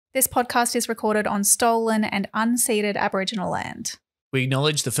This podcast is recorded on stolen and unceded Aboriginal land. We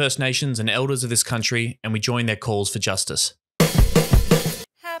acknowledge the First Nations and elders of this country, and we join their calls for justice.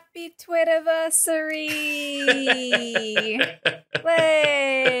 Happy Twitterversary!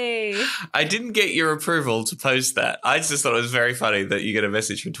 Way! I didn't get your approval to post that. I just thought it was very funny that you get a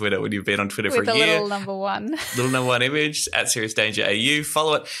message from Twitter when you've been on Twitter for a year. With a little number one. Little number one image at Serious Danger AU.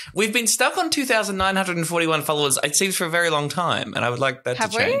 Follow it. We've been stuck on 2,941 followers, it seems, for a very long time, and I would like that to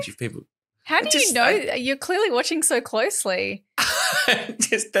change if people... How do you know? You're clearly watching so closely.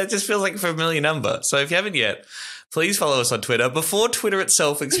 That just feels like a familiar number. So if you haven't yet, please follow us on Twitter before Twitter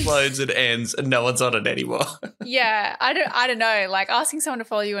itself explodes and ends and no one's on it anymore. Yeah, I don't know. Like, asking someone to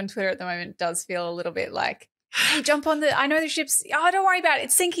follow you on Twitter at the moment does feel a little bit like, hey, jump on I know the ship's, don't worry about it.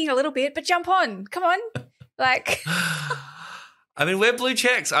 It's sinking a little bit, but jump on. Come on. Like... I mean, we're blue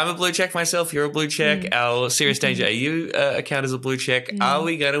checks. I'm a blue check myself. You're a blue check. Our Serious Danger AU account is a blue check. Are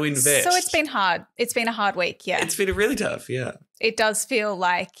we going to invest? So it's been hard. It's been a hard week, yeah. It's been really tough, yeah. It does feel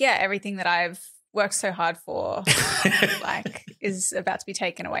like, everything that I've worked so hard for is about to be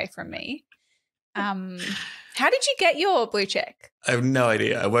taken away from me. How did you get your blue check? I have no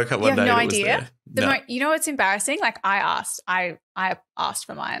idea. I woke up one day and it was there. No. You know what's embarrassing? Like, I asked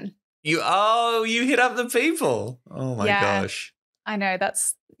for mine. You hit up the people. Oh my gosh. I know,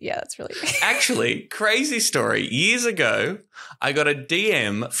 that's really Actually, crazy story. Years ago, I got a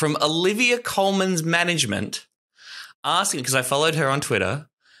DM from Olivia Coleman's management asking, because I followed her on Twitter,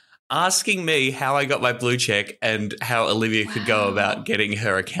 asking me how I got my blue check and how Olivia could go about getting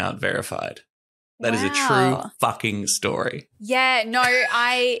her account verified. That is a true fucking story. Yeah, no,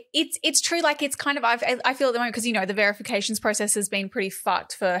 it's true. Like, it's kind of, I feel at the moment, because, the verifications process has been pretty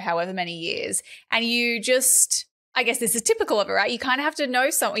fucked for however many years. And you just, I guess this is typical of it, right? You kind of have to know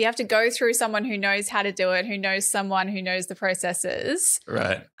someone. You have to go through someone who knows how to do it, who knows someone who knows the processes.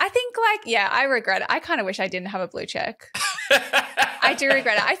 Right. I think, I regret it. I kind of wish I didn't have a blue check. I do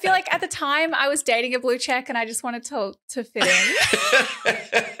regret it. I feel like at the time I was dating a blue check and I just wanted to fit in.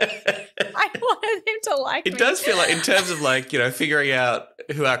 I wanted him to like me. It does feel like, in terms of figuring out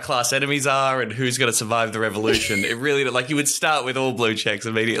who our class enemies are and who's going to survive the revolution, it really, you would start with all blue checks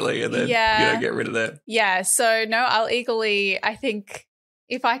immediately and then, get rid of them. Yeah. So, no, I'll eagerly, I think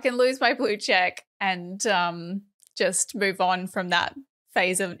if I can lose my blue check and just move on from that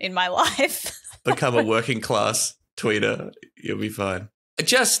phase in my life. Become a working class tweeter, you'll be fine.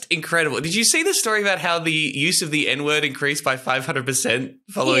 Just incredible. Did you see the story about how the use of the N-word increased by 500%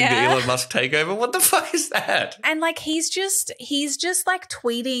 following the Elon Musk takeover? What the fuck is that? And he's just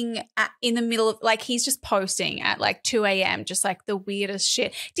tweeting in the middle of, he's just posting at 2 a.m. just the weirdest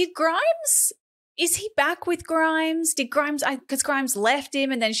shit. Is he back with Grimes? Because Grimes left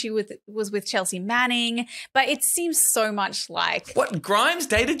him and then she was with Chelsea Manning. But it seems so much like... What, Grimes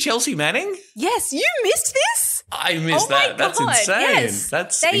dated Chelsea Manning? Yes, you missed this? I missed that. That's insane. Yes.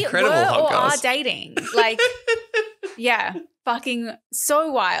 That's they incredible. They were or are dating. Yeah, fucking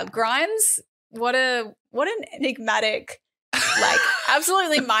so wild. Grimes, what an enigmatic,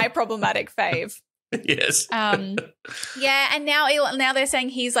 absolutely my problematic fave. Yes. Yeah, and now they're saying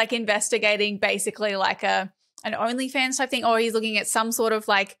he's investigating basically an OnlyFans type thing, or he's looking at some sort of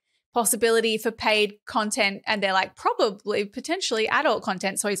possibility for paid content, and they're probably potentially adult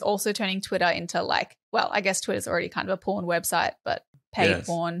content. So he's also turning Twitter into I guess Twitter's already kind of a porn website, but paid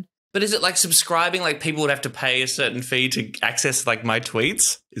porn. But is it subscribing? People would have to pay a certain fee to access my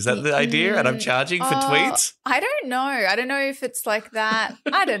tweets? Is that the idea? And I'm charging for tweets? I don't know. I don't know if it's like that.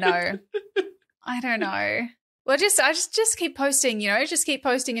 I don't know. Well, I just keep posting, just keep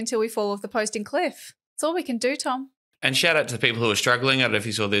posting until we fall off the posting cliff. That's all we can do, Tom. And shout out to the people who are struggling. I don't know if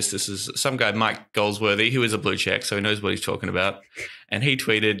you saw this. This is some guy, Mike Goldsworthy, who is a blue check, so he knows what he's talking about. And he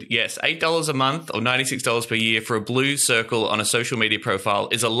tweeted, yes, $8 a month or $96 per year for a blue circle on a social media profile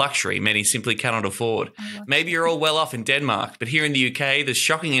is a luxury many simply cannot afford. Maybe you're all well off in Denmark, but here in the UK, there's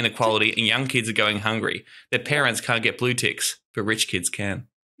shocking inequality and young kids are going hungry. Their parents can't get blue ticks, but rich kids can.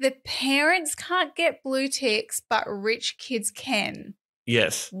 The parents can't get blue ticks, but rich kids can.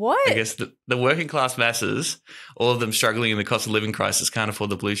 Yes. What? I guess the working class masses, all of them struggling in the cost of living crisis, can't afford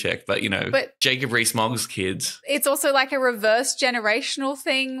the blue check. But, Jacob Rees-Mogg's kids. It's also a reverse generational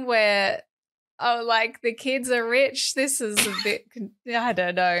thing where, the kids are rich. This is a bit, I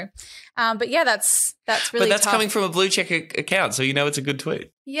don't know. But yeah, that's really But that's tough. coming from a blue check account, so it's a good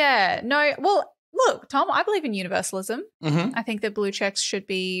tweet. Yeah. No, well, look, Tom, I believe in universalism. Mm-hmm. I think that blue checks should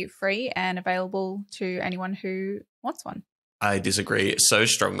be free and available to anyone who wants one. I disagree so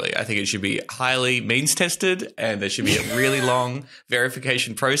strongly. I think it should be highly means tested and there should be a really long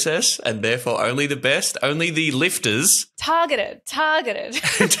verification process and therefore only the best, only the lifters. Targeted. Targeted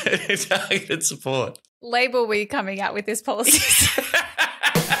support. Label we coming out with this policy.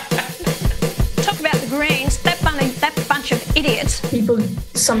 Talk about the Greens, that bunch of idiots. People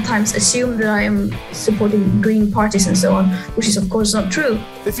sometimes assume that I am supporting Green parties and so on, which is of course not true.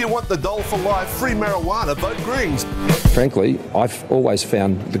 If you want the dole for life, free marijuana, vote Greens. Frankly, I've always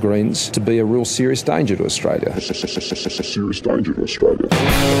found the Greens to be a real serious danger to Australia. Serious danger to Australia.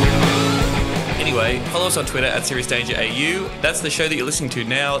 Anyway, follow us on Twitter at SeriousDangerAU. That's the show that you're listening to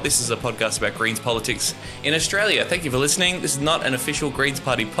now. This is a podcast about Greens politics in Australia. Thank you for listening. This is not an official Greens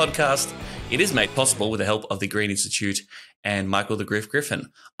Party podcast. It is made possible with the help of the Green Institute and Michael the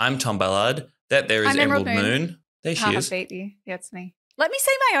Griffin. I'm Tom Ballard. There is Emerald Moon. There she is. Beat you. Yeah, it's me. Let me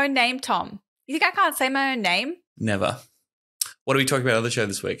say my own name, Tom. You think I can't say my own name? Never. What are we talking about on the show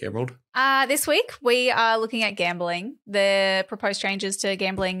this week, Emerald? This week we are looking at gambling, the proposed changes to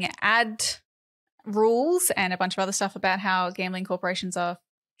gambling ad rules and a bunch of other stuff about how gambling corporations are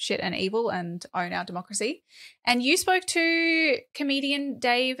shit and evil and own our democracy. And you spoke to comedian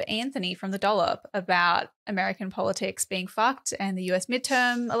Dave Anthony from the Dollop about American politics being fucked and the US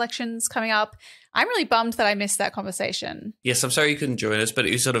midterm elections coming up. I'm really bummed that I missed that conversation. Yes, I'm sorry you couldn't join us, but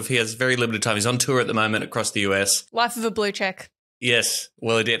he has very limited time. He's on tour at the moment across the US. Life of a blue check. Yes,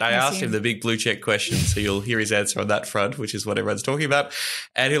 well, he did. I asked him the big blue check question, so you'll hear his answer on that front, which is what everyone's talking about.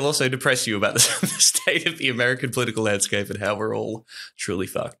 And he'll also depress you about the state of the American political landscape and how we're all truly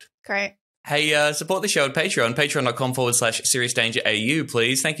fucked. Great. Hey, support the show at Patreon, patreon.com/SeriousDangerAU,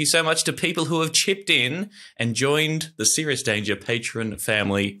 please. Thank you so much to people who have chipped in and joined the Serious Danger patron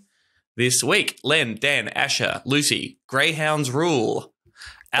family this week. Len, Dan, Asher, Lucy, Greyhounds Rule,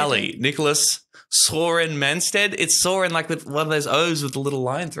 Ali, Nicholas, Soren Manstead. It's Soren like with one of those O's with a little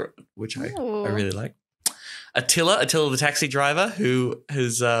line through it, which I really like. Attila the taxi driver, who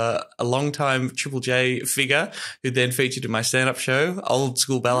is a long-time Triple J figure who then featured in my stand-up show. Old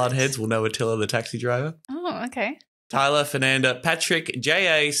school Ballard heads will know Attila the taxi driver. Oh, okay. Tyler, Fernanda, Patrick,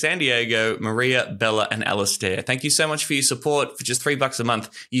 J.A., San Diego, Maria, Bella, and Alistair. Thank you so much for your support. For just $3 a month,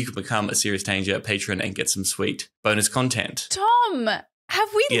 you can become a Serious Danger patron and get some sweet bonus content. Tom, have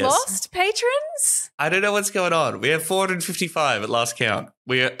we lost patrons? I don't know what's going on. We have 455 at last count.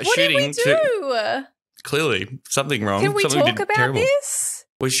 We are what shooting did we do? Clearly, something wrong. Can we something talk about terrible. this?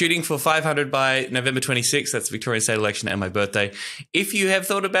 We're shooting for 500 by November 26th. That's the Victorian state election and my birthday. If you have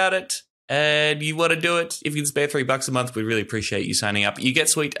thought about it and you want to do it, if you can spare $3 a month, we really appreciate you signing up. You get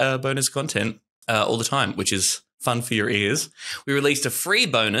sweet bonus content all the time, which is fun for your ears. We released a free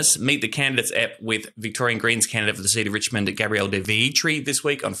bonus, Meet the Candidates app with Victorian Greens candidate for the seat of Richmond, Gabrielle De Vitry, this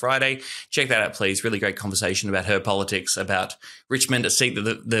week on Friday. Check that out, please. Really great conversation about her politics, about Richmond, a seat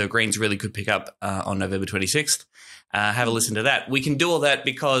that the Greens really could pick up on November 26th. Have a listen to that. We can do all that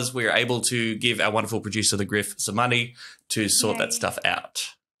because we're able to give our wonderful producer, the Griff, some money to sort that stuff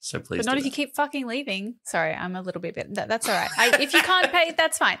out. So please But not if you keep fucking leaving. Sorry, I'm a little bit that's all right. If you can't pay,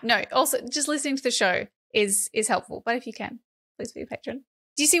 that's fine. No, also just listening to the show is helpful. But if you can, please be a patron.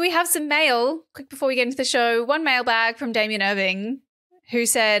 Do you see we have some mail? Quick before we get into the show, one mailbag from Damien Irving, who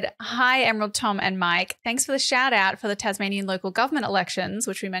said, "Hi, Emerald, Tom and Mike. Thanks for the shout out for the Tasmanian local government elections,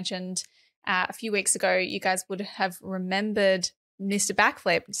 which we mentioned a few weeks ago. You guys would have remembered Mr.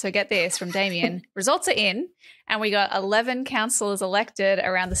 Backflip. So get this from Damien. Results are in, and we got 11 councillors elected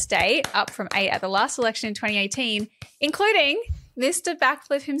around the state, up from 8 at the last election in 2018, including Mr.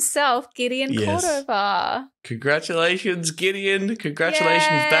 Backflip himself, Gideon Cordova. Congratulations, Gideon. Congratulations,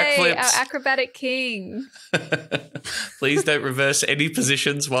 Yay, Backflips. our acrobatic king. Please don't reverse any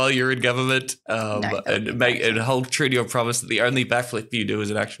positions while you're in government, and hold true to your promise that the only backflip you do is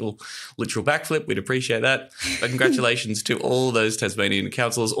an actual literal backflip. We'd appreciate that. But congratulations to all those Tasmanian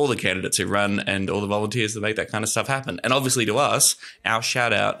councillors, all the candidates who run and all the volunteers that make that kind of stuff happen. And obviously to us, our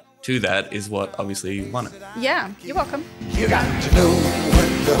shout out to that is what obviously won it. Yeah, you're welcome. You got to know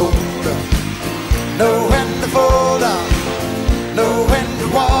when to hold up, know when to fold up, know when to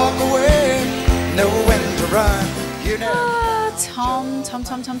walk away, know when to run. You know. Tom.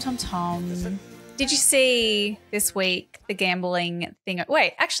 Did you see this week the gambling thing?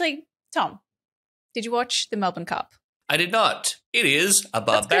 Wait, actually, Tom, did you watch the Melbourne Cup? I did not. It is a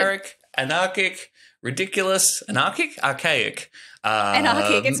barbaric, anarchic, ridiculous, archaic.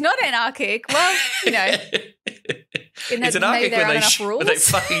 Anarchic. It's not anarchic. Well, you know. It's anarchic when they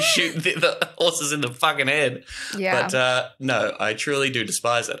fucking shoot the horses in the fucking head. Yeah. But no, I truly do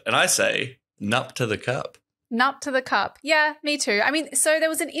despise it. And I say, nup to the cup. Nut to the cup. Yeah, me too. I mean, so there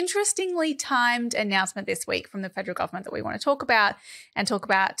was an interestingly timed announcement this week from the federal government that we want to talk about and talk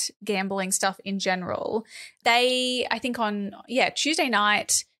about gambling stuff in general. They, I think on, Tuesday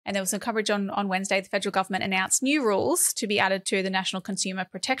night, and there was some coverage on Wednesday, the federal government announced new rules to be added to the National Consumer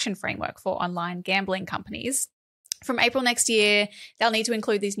Protection Framework for online gambling companies. From April next year, they'll need to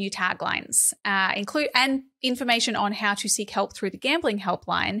include these new taglines, and information on how to seek help through the gambling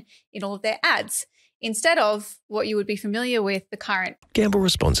helpline in all of their ads, instead of what you would be familiar with, the current Gamble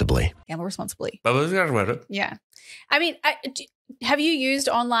responsibly. Gamble responsibly. Yeah. Yeah. I mean, have you used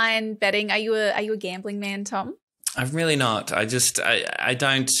online betting? Are you a gambling man, Tom? I'm really not. I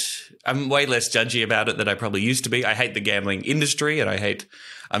don't. I'm way less judgy about it than I probably used to be. I hate the gambling industry, and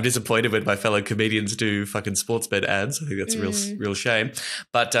I'm disappointed when my fellow comedians do fucking sports bet ads. I think that's a real shame.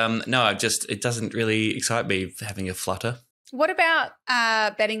 But no, it doesn't really excite me having a flutter. What about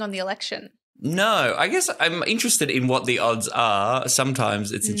betting on the election? No, I guess I'm interested in what the odds are.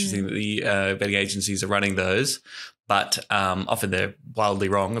 Sometimes it's interesting that the betting agencies are running those, but often they're wildly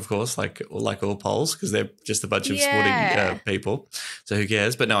wrong, of course, like all polls, because they're just a bunch of sporting people. So who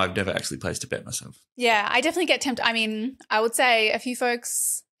cares? But no, I've never actually placed a bet myself. Yeah, I definitely get tempted. I mean, I would say a few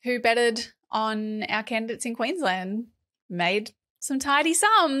folks who betted on our candidates in Queensland made some tidy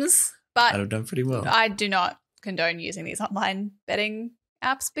sums, but I'd have done pretty well. I do not condone using these online betting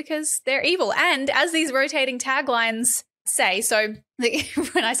apps because they're evil. And as these rotating taglines say, so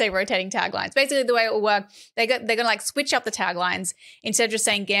when I say rotating taglines, basically the way it will work, they're going to like switch up the taglines instead of just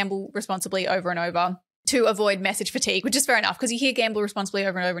saying gamble responsibly over and over to avoid message fatigue, which is fair enough because you hear gamble responsibly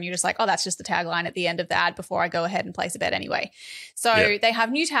over and over and you're just like, oh, that's just the tagline at the end of the ad before I go ahead and place a bet anyway. So they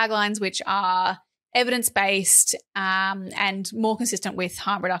have new taglines which are evidence-based and more consistent with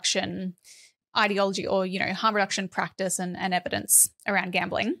harm reduction ideology or, harm reduction practice and evidence around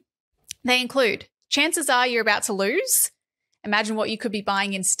gambling. They include, chances are you're about to lose. Imagine what you could be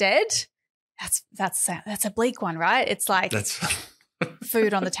buying instead. That's a bleak one, right? It's like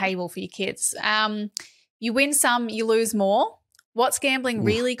food on the table for your kids. You win some, you lose more. What's gambling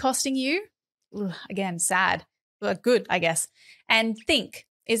really costing you? Again, sad, but good, I guess. And think,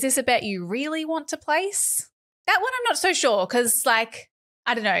 is this a bet you really want to place? That one I'm not so sure because,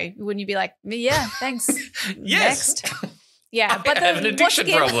 I don't know. Wouldn't you be like, yeah, thanks. Yes. Next. Yeah. But I have an addiction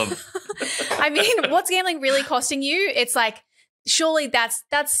problem. I mean, what's gambling really costing you? It's like, surely that's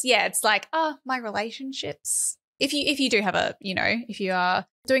it's like, my relationships. If you do have if you are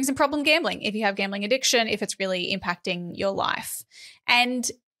doing some problem gambling, if you have gambling addiction, if it's really impacting your life. And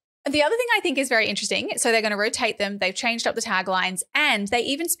the other thing I think is very interesting, so they're going to rotate them. They've changed up the taglines and they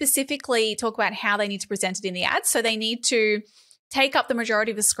even specifically talk about how they need to present it in the ads. So they need to take up the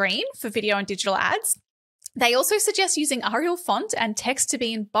majority of the screen for video and digital ads. They also suggest using Arial font and text to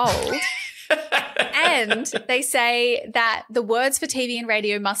be in bold. And they say that the words for TV and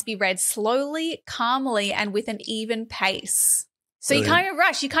radio must be read slowly, calmly, and with an even pace. So you can't even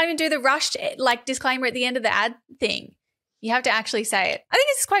rush. You can't even do the rushed disclaimer at the end of the ad thing. You have to actually say it. I think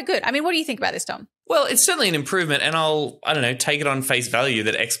this is quite good. I mean, what do you think about this, Tom? Well, it's certainly an improvement, and I don't know, take it on face value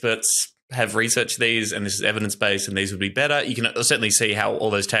that experts have researched these and this is evidence-based and these would be better. You can certainly see how all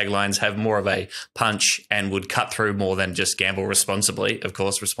those taglines have more of a punch and would cut through more than just gamble responsibly. Of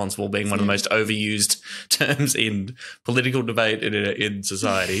course, responsible being one of the most overused terms in political debate in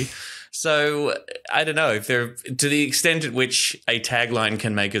society. So I don't know if to the extent at which a tagline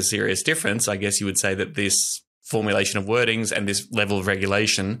can make a serious difference, I guess you would say that this formulation of wordings and this level of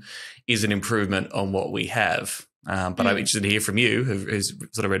regulation is an improvement on what we have. But I'm interested to hear from you, who's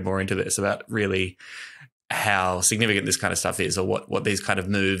sort of read more into this, about really how significant this kind of stuff is or what these kind of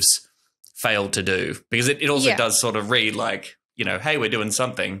moves fail to do. Because it also does sort of read like, hey, we're doing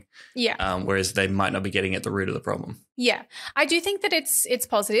something. Yeah. Whereas they might not be getting at the root of the problem. Yeah. I do think that it's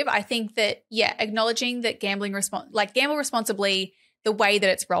positive. I think that, acknowledging that gamble responsibly, the way that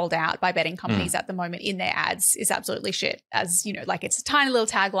it's rolled out by betting companies at the moment in their ads is absolutely shit. As it's a tiny little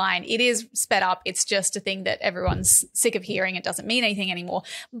tagline. It is sped up. It's just a thing that everyone's sick of hearing. It doesn't mean anything anymore.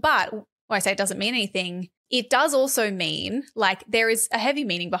 But when I say it doesn't mean anything, it does also mean there is a heavy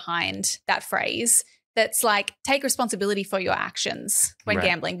meaning behind that phrase that's take responsibility for your actions when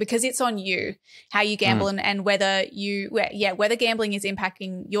gambling, because it's on you how you gamble and whether gambling is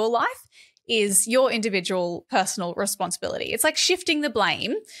impacting your life is your individual personal responsibility. It's like shifting the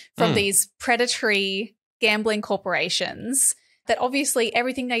blame from these predatory gambling corporations that obviously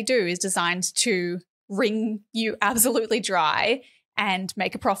everything they do is designed to wring you absolutely dry and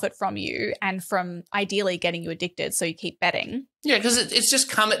make a profit from you and from ideally getting you addicted so you keep betting. Yeah, because it's just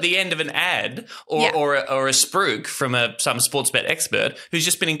come at the end of an ad or a spruik from some sports bet expert who's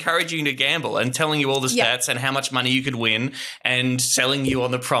just been encouraging you to gamble and telling you all the stats and how much money you could win and selling you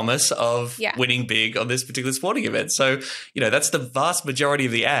on the promise of winning big on this particular sporting event. So, that's the vast majority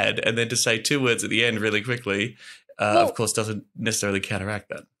of the ad. And then to say 2 words at the end really quickly, of course, doesn't necessarily counteract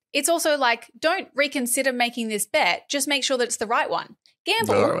that. It's also like, don't reconsider making this bet. Just make sure that it's the right one.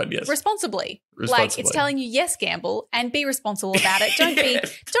 Gamble responsibly. Like, it's telling you, yes, gamble and be responsible about it. Don't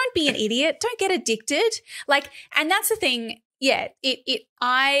be an idiot. Don't get addicted. Like, and that's the thing. Yeah,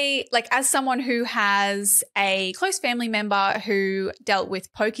 I like, as someone who has a close family member who dealt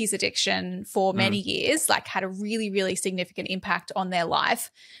with pokies addiction for many years, like had a really, really significant impact on their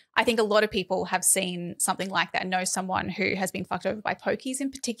life. I think a lot of people have seen something like that and know someone who has been fucked over by pokies in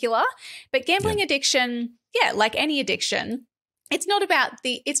particular. But gambling addiction, like any addiction, it's not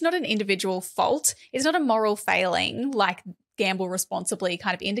an individual fault. It's not a moral failing like gamble responsibly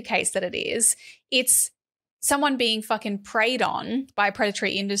kind of indicates that it is. It's someone being fucking preyed on by a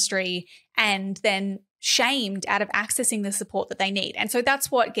predatory industry and then shamed out of accessing the support that they need. And so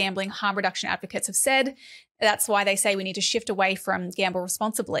that's what gambling harm reduction advocates have said. That's why they say we need to shift away from gamble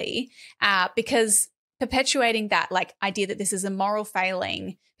responsibly, because perpetuating that like idea that this is a moral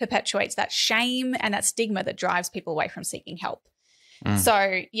failing perpetuates that shame and that stigma that drives people away from seeking help.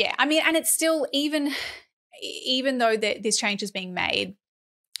 So, yeah, I mean, and it's still, even though this change is being made,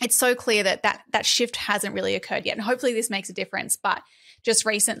 it's so clear that shift hasn't really occurred yet. And hopefully this makes a difference. But just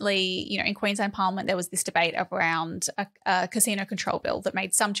recently, in Queensland Parliament, there was this debate around a casino control bill that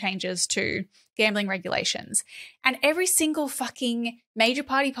made some changes to gambling regulations. And every single fucking major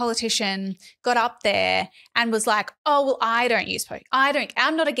party politician got up there and was like, oh, well, I don't use poker.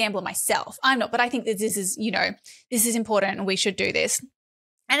 I'm not a gambler myself. I'm not, but I think that this is, this is important and we should do this.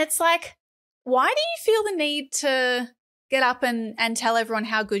 And it's like, why do you feel the need to get up and tell everyone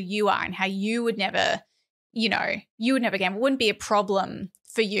how good you are and how you would never gamble? It wouldn't be a problem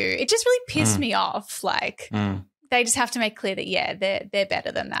for you. It just really pissed me off. Like, they just have to make clear that, they're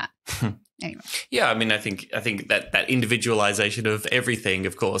better than that. Anyway. Yeah, I mean, I think that individualization of everything,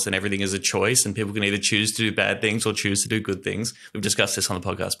 of course, and everything is a choice, and people can either choose to do bad things or choose to do good things. We've discussed this on the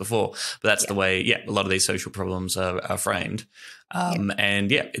podcast before, but that's the way, a lot of these social problems are framed.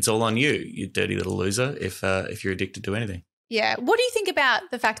 And it's all on you, you dirty little loser, if you're addicted to anything. Yeah. What do you think about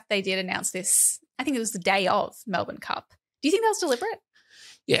the fact that they did announce this? I think it was the day of Melbourne Cup. Do you think that was deliberate?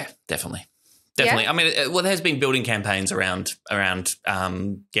 Yeah, definitely. Definitely. Yeah? I mean, there's been building campaigns around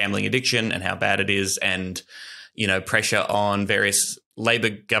gambling addiction and how bad it is, and, pressure on various Labor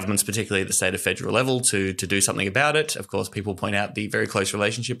governments, particularly at the state or federal level, to do something about it. Of course, people point out the very close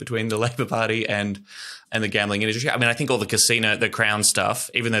relationship between the Labor Party and the gambling industry. I mean, I think all the Crown stuff,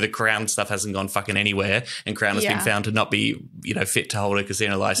 even though the Crown stuff hasn't gone fucking anywhere, and Crown has been found to not be, fit to hold a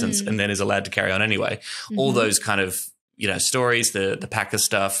casino license and then is allowed to carry on anyway. All those kind of stories, the Packer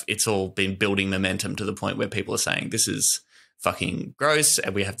stuff, it's all been building momentum to the point where people are saying this is fucking gross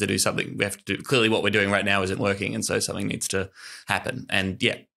and we have to do something. We have to do, clearly what we're doing right now isn't working, and so something needs to happen. And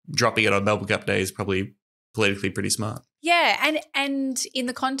dropping it on Melbourne Cup Day is probably politically pretty smart. Yeah, and in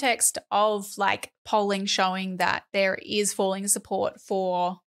the context of like polling showing that there is falling support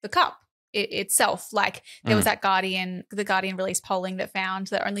for the Cup itself, like there was that the Guardian released polling that found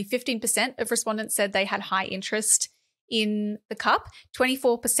that only 15% of respondents said they had high interest in the Cup,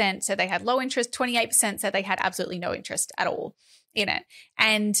 24% said they had low interest, 28% said they had absolutely no interest at all in it.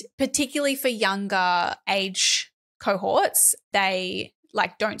 And particularly for younger age cohorts, they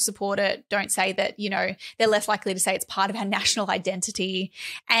like don't support it, don't say that, they're less likely to say it's part of our national identity.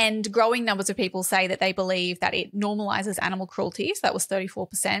 And growing numbers of people say that they believe that it normalizes animal cruelty. So that was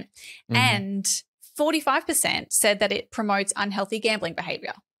 34%. And 45% said that it promotes unhealthy gambling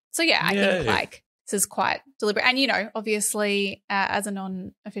behavior. So I think like this is quite deliberate. And, obviously, as a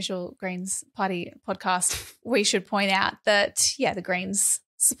non-official Greens Party podcast, we should point out that, the Greens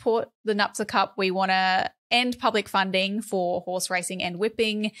support the NUPSA Cup. We want to end public funding for horse racing and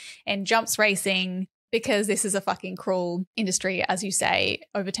whipping and jumps racing, because this is a fucking cruel industry. As you say,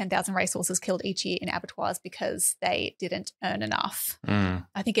 over 10,000 racehorses killed each year in abattoirs because they didn't earn enough.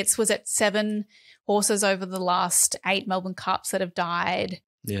 I think was it 7 horses over the last 8 Melbourne Cups that have died.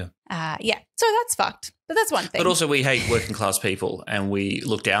 Yeah. So that's fucked. But that's one thing. But also we hate working class people and we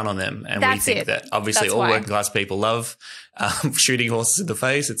look down on them, and we think that obviously all working class people love shooting horses in the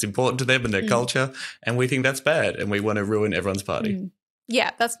face. It's important to them and their culture, and we think that's bad and we want to ruin everyone's party. Yeah,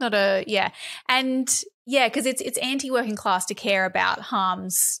 that's not and because it's anti-working class to care about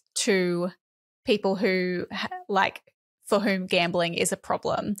harms to people who like for whom gambling is a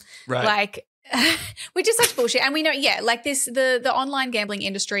problem. Right. Like, which is such bullshit. And we know, like this, the online gambling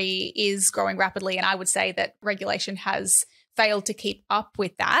industry is growing rapidly. And I would say that regulation has failed to keep up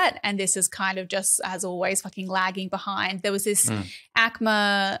with that. And this is kind of just, as always, fucking lagging behind. There was this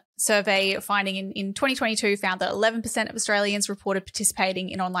ACMA survey finding in 2022 found that 11% of Australians reported participating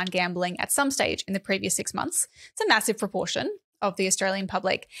in online gambling at some stage in the previous 6 months. It's a massive proportion of the Australian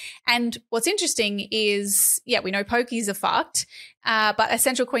public. And what's interesting is, we know pokies are fucked, but a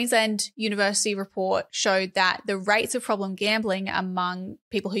Central Queensland University report showed that the rates of problem gambling among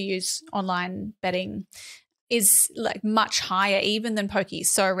people who use online betting is like much higher even than pokies.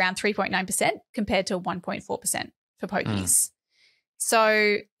 So around 3.9% compared to 1.4% for pokies.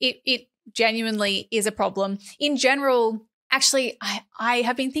 So it genuinely is a problem. In general, actually, I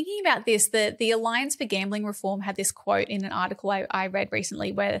have been thinking about this. The Alliance for Gambling Reform had this quote in an article I read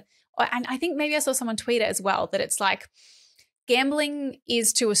recently where, and I think maybe I saw someone tweet it as well, that it's like, gambling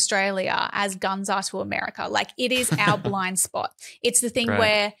is to Australia as guns are to America. Like, it is our blind spot. It's the thing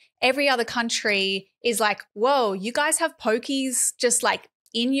where every other country is like, whoa, you guys have pokies just like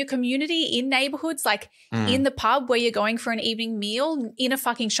in your community, in neighborhoods, like in the pub where you're going for an evening meal, in a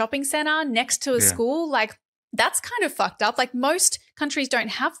fucking shopping center next to a school. Like, that's kind of fucked up. Like, most countries don't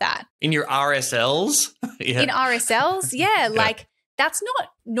have that. In your RSLs? In RSLs, like that's not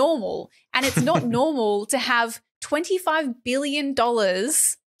normal. And it's not normal to have $25 billion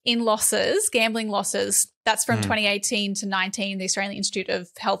in losses, gambling losses. That's from 2018 to 19, the Australian Institute of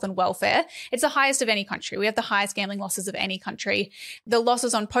Health and Welfare. It's the highest of any country. We have the highest gambling losses of any country. The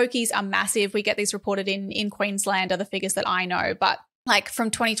losses on pokies are massive. We get these reported in Queensland are the figures that I know. But like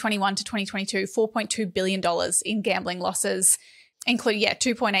from 2021 to 2022, $4.2 billion in gambling losses, include,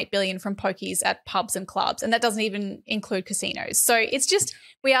 $2.8 billion from pokies at pubs and clubs. And that doesn't even include casinos. So it's just,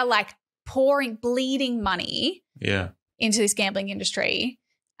 we are like bleeding money into this gambling industry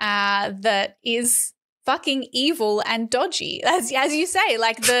that is fucking evil and dodgy, as you say.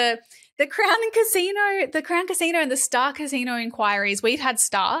 Like the Crown Casino and the Star Casino inquiries. We've had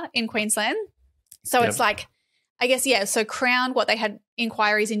Star in Queensland, so it's like, I guess, so Crown, they had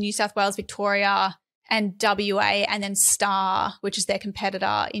inquiries in New South Wales, Victoria, and WA, and then Star, which is their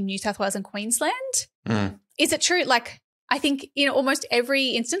competitor in New South Wales and Queensland. Is it true? Like, I think in almost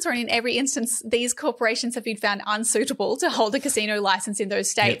every instance, or in every instance, these corporations have been found unsuitable to hold a casino license in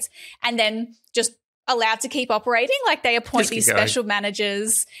those states, and then just allowed to keep operating. Like, they appoint these special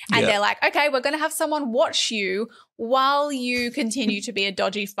managers, and they're like, okay, we're going to have someone watch you while you continue to be a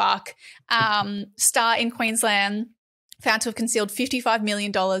dodgy fuck. Star in Queensland found to have concealed $55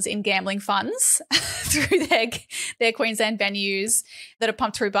 million in gambling funds through their Queensland venues that are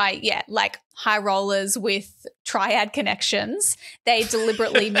pumped through by, like high rollers with triad connections. They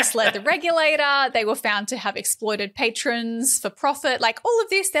deliberately misled the regulator. They were found to have exploited patrons for profit. Like, all of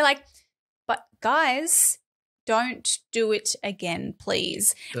this, they're like, but guys, don't do it again,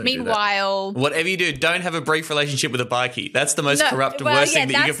 please. Meanwhile, whatever you do, don't have a brief relationship with a bikie. That's the most corrupt, worst thing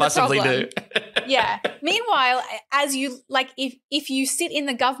that you could possibly do. Meanwhile, as you like, if you sit in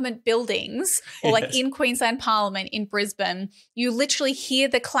the government buildings or like in Queensland Parliament in Brisbane, you literally hear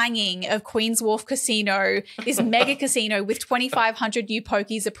the clanging of Queen's Wharf Casino, this mega casino with 2,500 new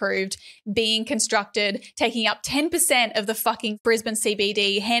pokies approved, being constructed, taking up 10% of the fucking Brisbane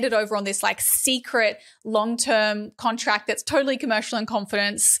CBD, handed over on this like secret long-term contract that's totally commercial in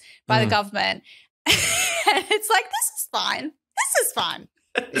confidence by the government. And it's like, this is fine. This is fine.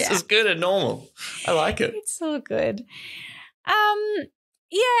 This is good and normal. I like it. It's so good. I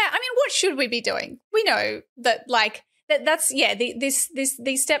mean, what should we be doing? We know that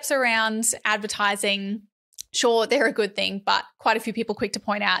these steps around advertising, sure, they're a good thing, but quite a few people quick to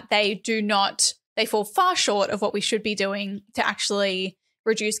point out they fall far short of what we should be doing to actually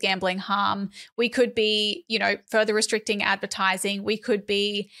reduce gambling harm. We could be, further restricting advertising. We could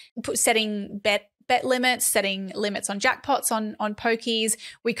be setting bet limits, setting limits on jackpots on pokies.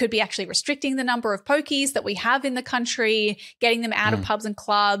 We could be actually restricting the number of pokies that we have in the country, getting them out of pubs and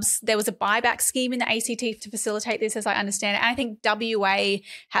clubs. There was a buyback scheme in the ACT to facilitate this, as I understand it. And I think WA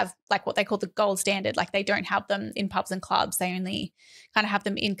have like what they call the gold standard. Like, they don't have them in pubs and clubs. They only kind of have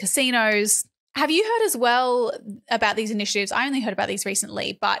them in casinos. Have you heard as well about these initiatives? I only heard about these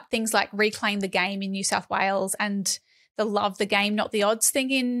recently, but things like Reclaim the Game in New South Wales and the Love the Game, Not the Odds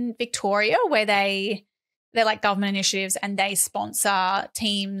thing in Victoria, where they're like government initiatives and they sponsor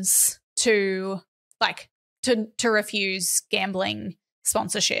teams to refuse gambling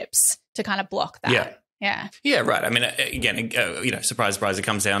sponsorships to kind of block that. Yeah, right. I mean, again, surprise, surprise, it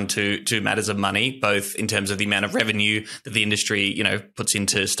comes down to matters of money, both in terms of the amount of revenue that the industry, puts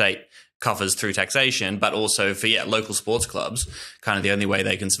into state coffers through taxation, but also for local sports clubs, kind of the only way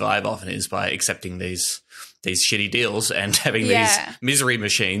they can survive often is by accepting these shitty deals and having these misery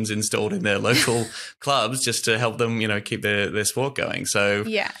machines installed in their local clubs just to help them, keep their sport going. So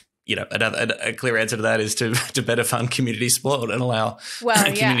a clear answer to that is to better fund community sport and allow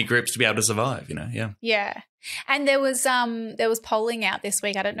community groups to be able to survive. Yeah. And there was polling out this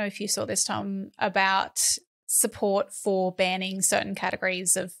week. I don't know if you saw this, Tom, about support for banning certain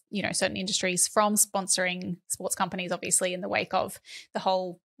categories of, certain industries from sponsoring sports companies, obviously in the wake of the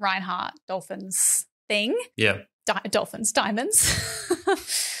whole Reinhardt Dolphins thing. Yeah. Dolphins, diamonds.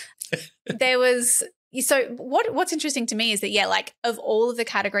 There was so what's interesting to me is that of all of the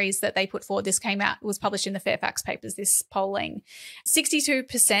categories that they put forward, this was published in the Fairfax papers, this polling,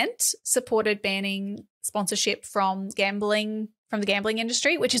 62% supported banning sponsorship from the gambling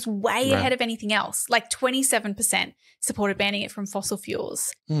industry, which is way ahead of anything else. 27% supported banning it from fossil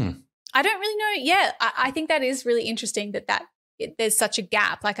fuels. I don't really know. Yeah, I think that is really interesting that there's such a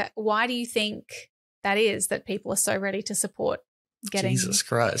gap. Why do you think that is, that people are so ready to support getting? Jesus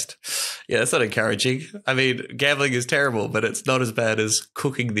Christ. Yeah, that's not encouraging. I mean, gambling is terrible, but it's not as bad as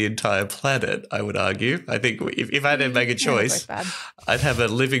cooking the entire planet, I would argue. I think if I had to make a choice, I'd have a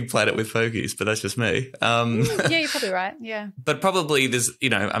living planet with pokies, but that's just me. Yeah, you're probably right. Yeah. But probably there's,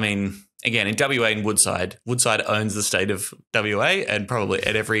 again, in WA and Woodside owns the state of WA, and probably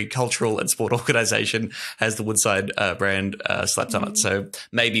at every cultural and sport organisation has the Woodside brand slapped on it. So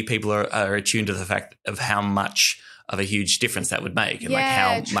maybe people are attuned to the fact of how much of a huge difference that would make, and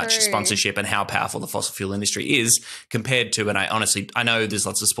how much sponsorship and how powerful the fossil fuel industry is compared to, and I know there's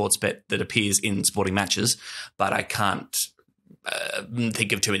lots of sports bet that appears in sporting matches, but I can't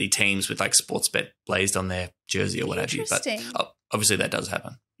think of too many teams with sports bet blazed on their jersey or what have you. But obviously that does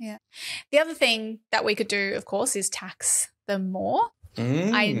happen. Yeah. The other thing that we could do, of course, is tax them more.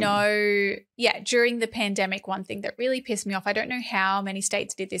 I know, during the pandemic, one thing that really pissed me off, I don't know how many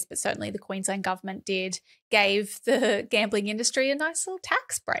states did this, but certainly the Queensland government gave the gambling industry a nice little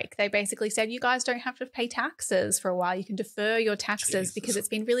tax break. They basically said, you guys don't have to pay taxes for a while. You can defer your taxes because it's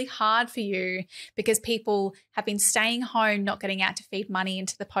been really hard for you, because people have been staying home, not getting out to feed money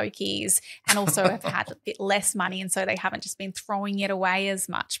into the pokies, and also have had a bit less money, and so they haven't just been throwing it away as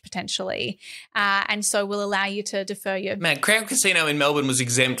much potentially. And so we'll allow you to defer your... Man, Crown Casino in Melbourne was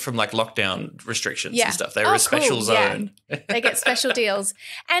exempt from lockdown restrictions and stuff. They were a special zone. Yeah. They get special deals.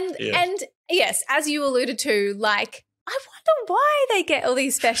 And yes, as you alluded to, I wonder why they get all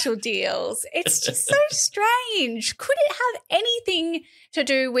these special deals. It's just so strange. Could it have anything to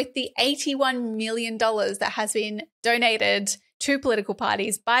do with the $81 million that has been donated to political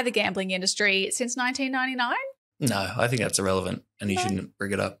parties by the gambling industry since 1999? No, I think that's irrelevant, and you shouldn't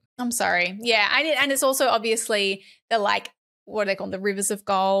bring it up. I'm sorry. Yeah, and it's also obviously the what are they called? The rivers of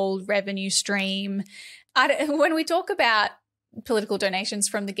gold revenue stream. When we talk about political donations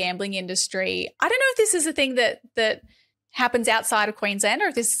from the gambling industry, I don't know if this is a thing that happens outside of Queensland or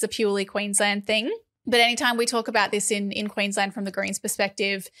if this is a purely Queensland thing. But anytime we talk about this in Queensland from the Greens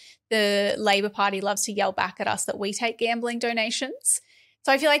perspective, the Labor Party loves to yell back at us that we take gambling donations.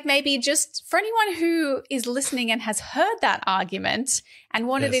 So I feel like maybe just for anyone who is listening and has heard that argument and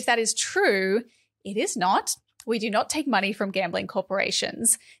wondered if that is true, it is not. We do not take money from gambling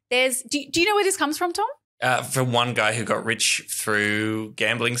corporations. Do you know where this comes from, Tom? From one guy who got rich through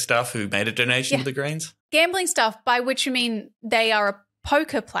gambling stuff who made a donation to the Greens? Gambling stuff, by which you mean they are a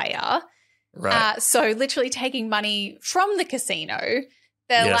poker player. Right. So literally taking money from the casino.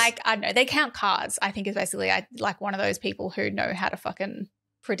 They're I don't know, they count cards, I think is basically one of those people who know how to fucking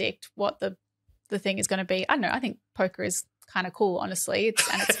predict what the thing is going to be. I don't know, I think poker is kind of cool, honestly.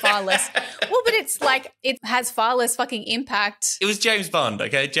 It's far less. Well, but it's it has far less fucking impact. It was James Bond,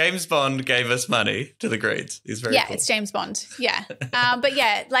 okay? James Bond gave us money to the Greens. He's very cool. It's James Bond. Yeah. But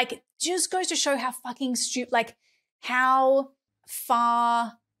just goes to show how fucking stupid, how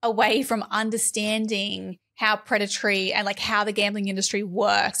far away from understanding how predatory and how the gambling industry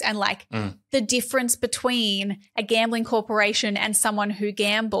works and the difference between a gambling corporation and someone who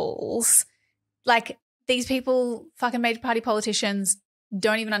gambles. These people, fucking major party politicians,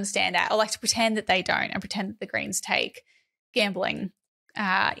 don't even understand that or like to pretend that they don't and pretend that the Greens take gambling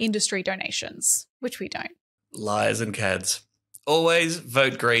industry donations, which we don't. Liars and cads. Always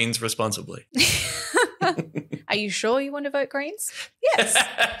vote Greens responsibly. Are you sure you want to vote Greens? Yes.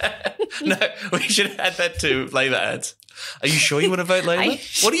 No, we should add that to Labor ads. Are you sure you want to vote Labor?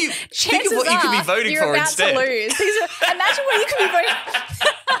 What do you think of what you could be voting for instead? You're about to lose. Imagine what you could be voting.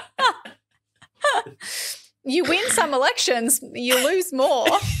 You win some elections, you lose more.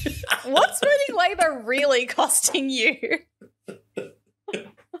 What's voting Labor really costing you?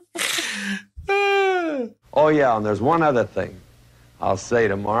 Oh, yeah, and there's one other thing I'll say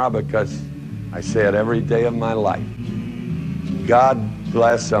tomorrow because I say it every day of my life. God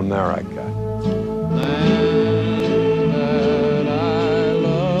bless America.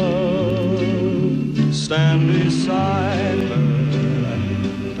 Stand beside her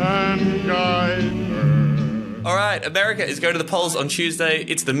and guide her. All right, America is going to the polls on Tuesday.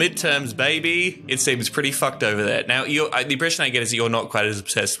 It's the midterms, baby. It seems pretty fucked over there. Now, the impression I get is that you're not quite as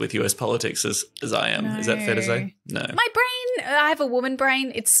obsessed with US politics as I am. No. Is that fair to say? No. My brain, I have a woman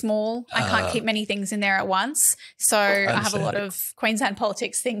brain. It's small. I can't keep many things in there at once. So I have a lot of Queensland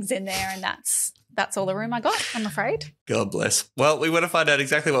politics things in there, and that's all the room I got, I'm afraid. God bless. Well, we want to find out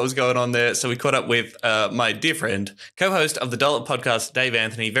exactly what was going on there, so we caught up with my dear friend, co-host of the Dollop podcast, Dave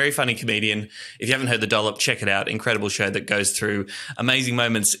Anthony, very funny comedian. If you haven't heard the Dollop, check it out. Incredible show that goes through amazing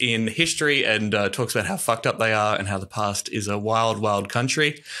moments in history and talks about how fucked up they are and how the past is a wild, wild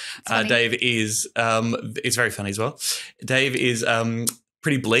country. Dave is it's very funny as well. Dave is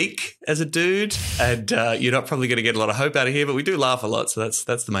pretty bleak as a dude, and you're not probably going to get a lot of hope out of here, but we do laugh a lot, so that's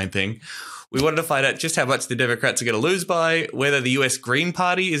the main thing. We wanted to find out just how much the Democrats are going to lose by, whether the US Green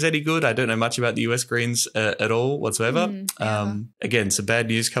Party is any good. I don't know much about the US Greens at all whatsoever. Again, some bad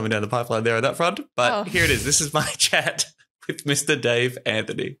news coming down the pipeline there on that front. But here it is. This is my chat with Mr. Dave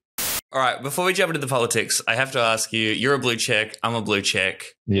Anthony. All right, before we jump into the politics, I have to ask you, you're a blue check, I'm a blue check.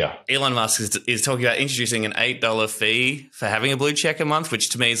 Yeah. Elon Musk is talking about introducing an $8 fee for having a blue check a month,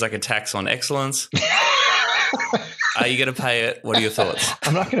 which to me is like a tax on excellence. Are you going to pay it? What are your thoughts?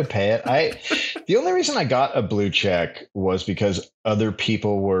 I'm not going to pay it. The only reason I got a blue check was because other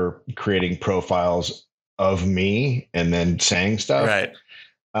people were creating profiles of me and then saying stuff. Right.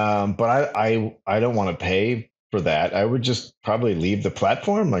 But I don't want to pay for that. I would just probably leave the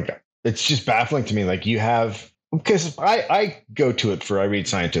platform. Like, it's just baffling to me. Like, you have, because I go to it I read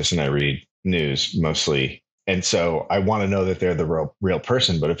scientists and I read news mostly. And so I want to know that they're the real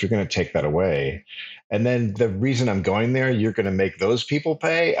person. But if you're going to take that away, and then the reason I'm going there, you're going to make those people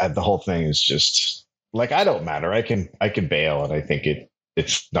pay. The whole thing is just like, I don't matter. I can bail, and I think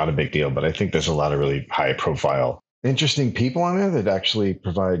it's not a big deal. But I think there's a lot of really high profile, interesting people on there that actually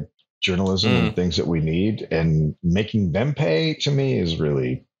provide journalism and things that we need, and making them pay to me is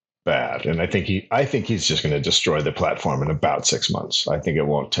really bad. And I think he's just going to destroy the platform in about 6 months. I think it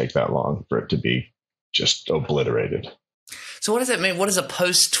won't take that long for it to be just obliterated. So what does that mean? What is a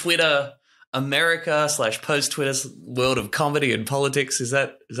post-Twitter America / post-Twitter world of comedy and politics? Is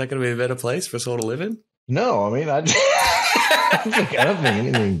that going to be a better place for us all to live in? No, I mean, I don't think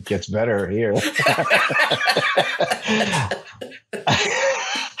anything gets better here.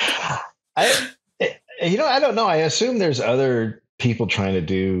 I don't know. I assume there's other people trying to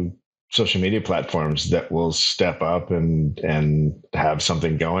do social media platforms that will step up and have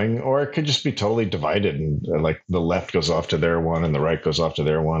something going, or it could just be totally divided, and like the left goes off to their one and the right goes off to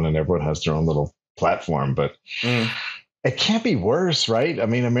their one, and everyone has their own little platform. But it can't be worse, right? I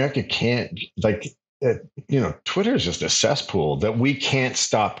mean, America can't, Twitter is just a cesspool that we can't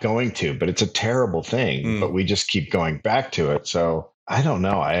stop going to, but it's a terrible thing, but we just keep going back to it. So I don't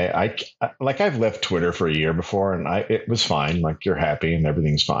know. I've left Twitter for a year before, and it was fine. Like, you're happy and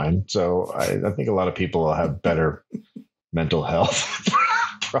everything's fine. So I think a lot of people will have better mental health,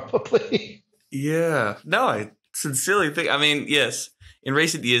 probably. Yeah. No, I sincerely think. I mean, yes. In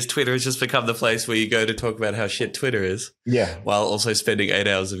recent years, Twitter has just become the place where you go to talk about how shit Twitter is. Yeah. While also spending 8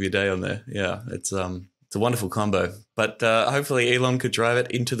 hours of your day on there. Yeah. It's a wonderful combo. But hopefully Elon could drive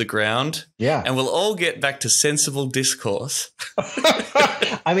it into the ground. Yeah. And we'll all get back to sensible discourse.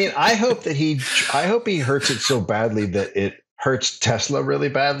 I mean, I hope he hurts it so badly that it hurts Tesla really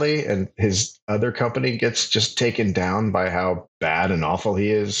badly, and his other company gets just taken down by how bad and awful he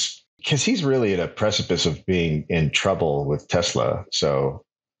is. Because he's really at a precipice of being in trouble with Tesla. So,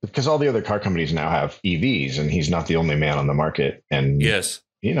 because all the other car companies now have EVs, and he's not the only man on the market. And yes,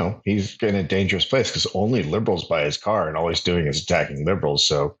 he's in a dangerous place because only liberals buy his car, and all he's doing is attacking liberals.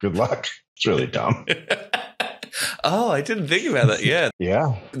 So good luck. It's really dumb. Oh, I didn't think about that. Yeah.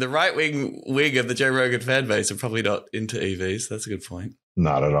 Yeah. The right wing of the Joe Rogan fan base are probably not into EVs. That's a good point.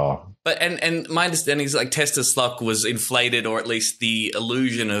 Not at all. But and my understanding is like Tesla's stock was inflated, or at least the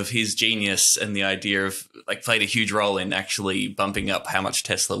illusion of his genius and the idea of like played a huge role in actually bumping up how much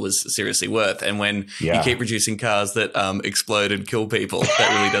Tesla was seriously worth. And when you keep producing cars that explode and kill people,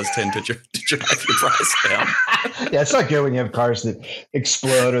 that really does tend to drive your price down. Yeah, it's not good when you have cars that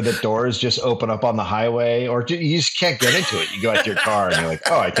explode or the doors just open up on the highway, or you just can't get into it. You go out to your car and you're like,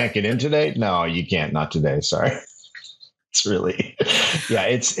 oh, I can't get in today? No, you can't. Not today. Sorry. It's really,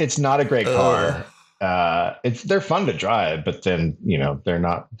 it's not a great car. They're fun to drive, but then, they're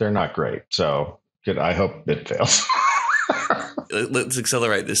not great. So Good. I hope it fails. Let's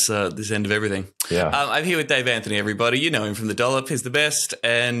accelerate this end of everything. Yeah. I'm here with Dave Anthony, everybody. You know him from the Dollop. He's the best,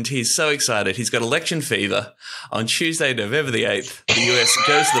 and he's so excited. He's got election fever. On Tuesday, November the 8th, the US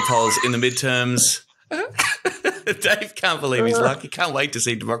goes to the polls in the midterms. Dave can't believe his luck. He can't wait to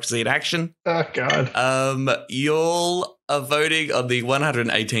see democracy in action. Oh, God. Y'all are voting on the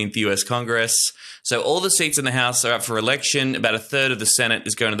 118th US Congress. So all the seats in the House are up for election. About a third of the Senate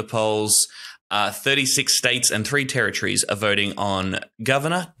is going to the polls. 36 states and 3 territories are voting on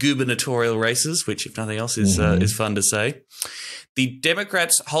gubernatorial races, which, if nothing else, is fun to say. The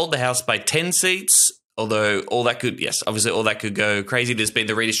Democrats hold the House by 10 seats, although all that could go crazy. There's been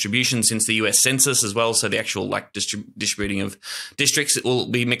the redistribution since the US Census as well, so the actual distributing of districts will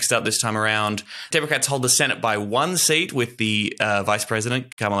be mixed up this time around. Democrats hold the Senate by 1 seat, with the Vice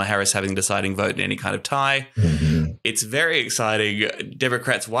President, Kamala Harris, having the deciding vote in any kind of tie. It's very exciting.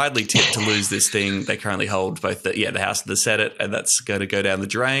 Democrats widely tipped to lose this thing. They currently hold both the House and the Senate, and that's going to go down the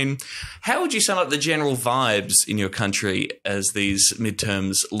drain. How would you sum up the general vibes in your country as these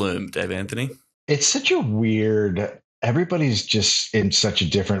midterms loom, Dave Anthony? It's such a weird. Everybody's just in such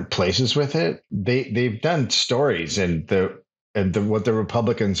different places with it. They've done stories, and what the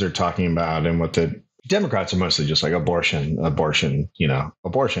Republicans are talking about, and what the Democrats are mostly just like abortion,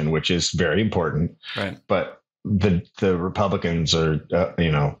 which is very important. Right. But the Republicans are,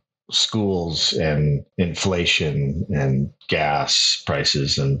 schools and inflation and gas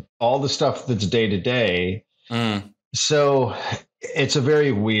prices and all the stuff that's day to day. So it's a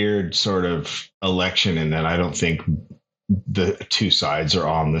very weird sort of election in that I don't think the two sides are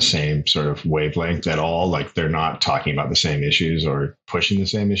on the same sort of wavelength at all. Like, they're not talking about the same issues or pushing the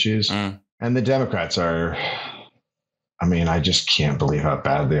same issues. And the Democrats are, I just can't believe how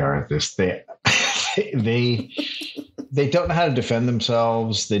bad they are at this. They don't know how to defend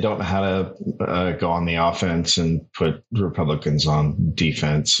themselves. They don't know how to go on the offense and put Republicans on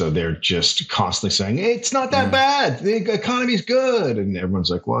defense. So they're just constantly saying, hey, it's not that bad. The economy's good. And everyone's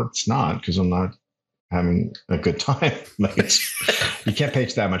like, well, it's not, because I'm not having a good time. You can't pay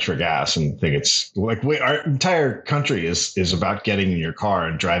that much for gas and think it's like, our entire country is about getting in your car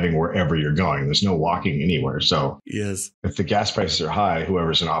and driving wherever you're going. There's no walking anywhere. So yes, if the gas prices are high,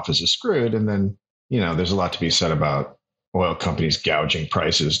 whoever's in office is screwed. And then, there's a lot to be said about oil companies gouging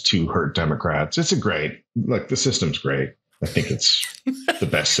prices to hurt Democrats. It's the system's great. I think it's the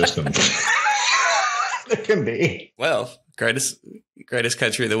best system there can be. Well, greatest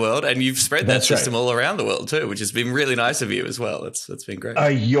country in the world. And you've spread that system all around the world too, which has been really nice of you as well. That's been great.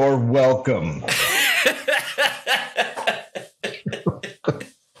 You're welcome.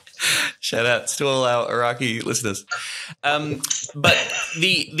 Shout outs to all our Iraqi listeners. But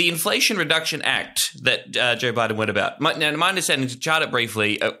the Inflation Reduction Act that Joe Biden went about, my understanding, to chart it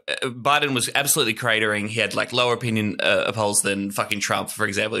briefly, Biden was absolutely cratering. He had lower opinion polls than fucking Trump, for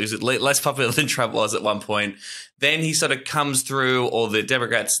example. He was less popular than Trump was at one point. Then he sort of comes through, or the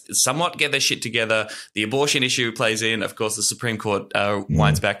Democrats somewhat get their shit together. The abortion issue plays in. Of course, the Supreme Court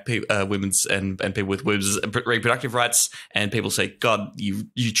winds back women's and people with women's reproductive rights. And people say, God, you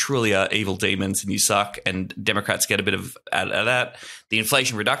truly are evil demons and you suck. And Democrats get a bit of out of that. The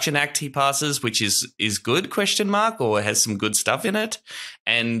Inflation Reduction Act he passes, which is good, or has some good stuff in it.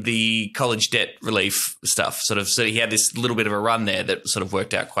 And the college debt relief stuff. So he had this little bit of a run there that sort of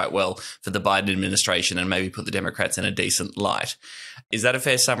worked out quite well for the Biden administration and maybe put the Democrats in a decent light. Is that a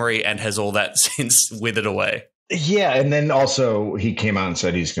fair summary? And has all that since withered away? Yeah. And then also he came out and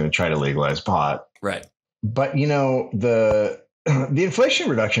said he's going to try to legalize pot. Right. But, the Inflation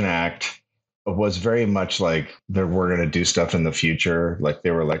Reduction Act was very much like we're going to do stuff in the future. Like,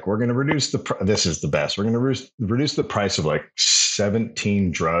 they were like, we're going to reduce this is the best. We're going to reduce the price of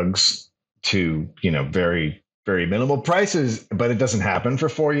 17 drugs to, very, very minimal prices, but it doesn't happen for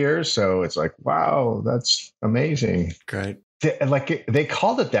 4 years. So it's like, wow, that's amazing. Great. They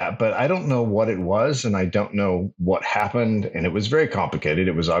called it that, but I don't know what it was. And I don't know what happened. And it was very complicated.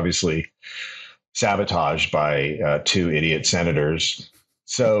 It was obviously sabotaged by 2 idiot senators.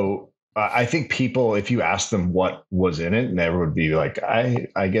 So I think people, if you ask them what was in it, they would be like,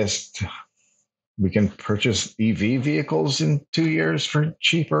 I guess we can purchase EV vehicles in 2 years for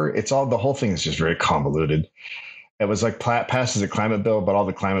cheaper. The whole thing is just very convoluted. It was like passes a climate bill, but all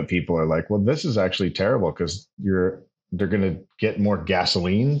the climate people are like, well, this is actually terrible because they're going to get more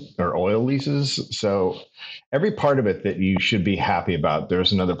gasoline or oil leases. So every part of it that you should be happy about,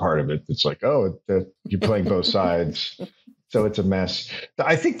 there's another part of it that's like, oh, you're playing both sides. So it's a mess.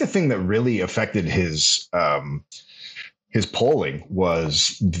 I think the thing that really affected his polling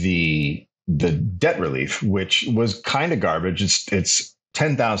was the debt relief, which was kind of garbage. It's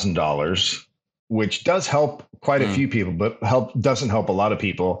 $10,000, which does help quite a few people, but doesn't help a lot of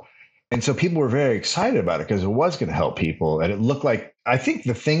people. And so people were very excited about it because it was going to help people. And it looked like, I think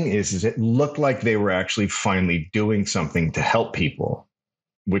the thing is it looked like they were actually finally doing something to help people,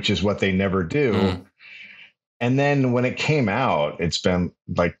 which is what they never do. And then when it came out, it's been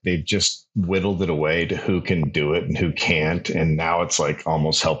like they just whittled it away to who can do it and who can't. And now it's like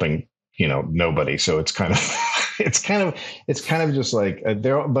almost helping, nobody. So it's kind of, it's kind of just like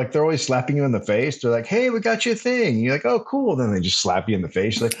they're always slapping you in the face. They're like, "Hey, we got you a thing." You're like, "Oh, cool." Then they just slap you in the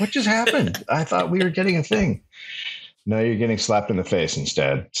face. You're like, "What just happened? I thought we were getting a thing." No, you're getting slapped in the face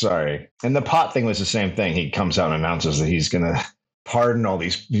instead. Sorry. And the pot thing was the same thing. He comes out and announces that he's going to pardon all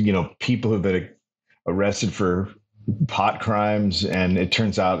these, people who've been arrested for pot crimes, and it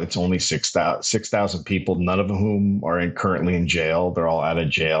turns out it's only 6,000 people, none of whom are currently in jail. They're all out of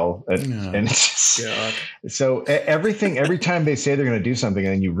jail, and it's just, so every time they say they're going to do something,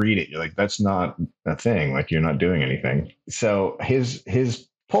 and then you read it, you're like, that's not a thing. Like, you're not doing anything. So his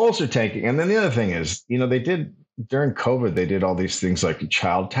polls are tanking. And then the other thing is, they did during COVID, they did all these things like a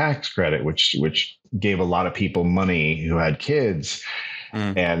child tax credit, which gave a lot of people money who had kids.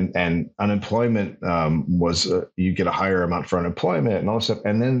 And unemployment was you get a higher amount for unemployment and all this stuff.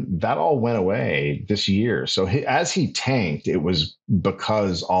 And then that all went away this year. So as he tanked, it was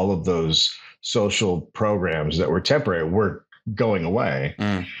because all of those social programs that were temporary were going away.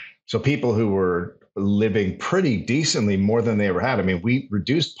 So people who were living pretty decently, more than they ever had. I mean, we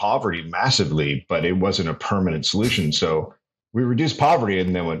reduced poverty massively, but it wasn't a permanent solution. So we reduced poverty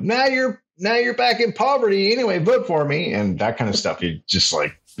and then went, now you're back in poverty anyway, vote for me. And that kind of stuff. You just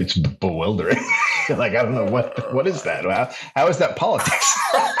like, it's bewildering. Like, I don't know what is that? How is that politics?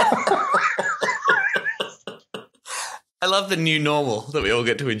 I love the new normal that we all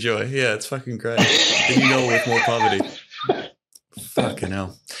get to enjoy. Yeah, it's fucking great. The new normal with more poverty. Fucking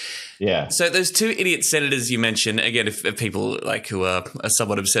hell. Yeah. So those two idiot senators you mentioned, again, if people like who are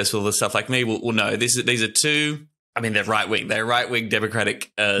somewhat obsessed with all this stuff like me will know, these are two. I mean, they're right-wing. They're right-wing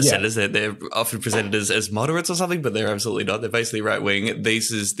Democratic senators. They're often presented as moderates or something, but they're absolutely not. They're basically right-wing.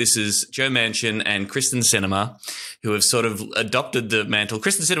 This is Joe Manchin and Kristen Sinema, who have sort of adopted the mantle.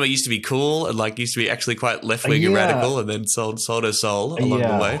 Kristen Sinema used to be cool and used to be actually quite left-wing and radical, and then sold her soul along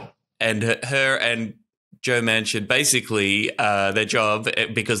the way. And her and Joe Manchin, basically their job,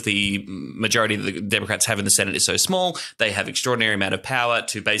 because the majority of the Democrats have in the Senate is so small, they have extraordinary amount of power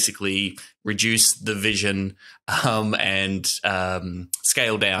to basically reduce the vision and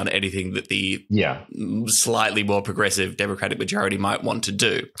scale down anything that the slightly more progressive Democratic majority might want to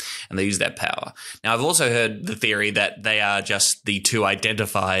do. And they use that power. Now, I've also heard the theory that they are just the two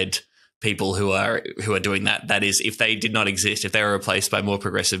identified people who are doing that. That is, if they did not exist, if they were replaced by more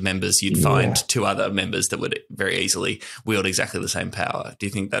progressive members, you'd find two other members that would very easily wield exactly the same power. Do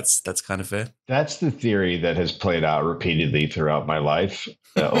you think that's kind of fair? That's the theory that has played out repeatedly throughout my life,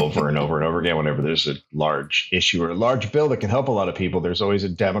 over and over and over again. Whenever there's a large issue or a large bill that can help a lot of people, there's always a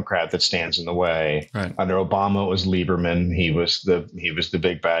Democrat that stands in the way. Right. Under Obama, it was Lieberman. He was the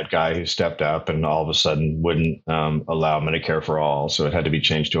big bad guy who stepped up and all of a sudden wouldn't allow Medicare for all. So it had to be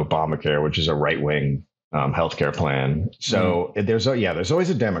changed to Obamacare, which is a right-wing healthcare plan. So there's always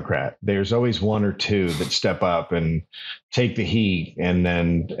a Democrat. There's always one or two that step up and take the heat, and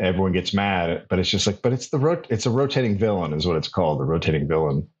then everyone gets mad. But it's just like, but it's a rotating villain is what it's called, the rotating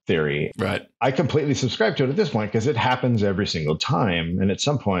villain theory. Right. I completely subscribe to it at this point because it happens every single time, and at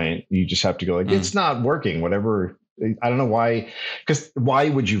some point you just have to go like, it's not working. Whatever. I don't know why. Because why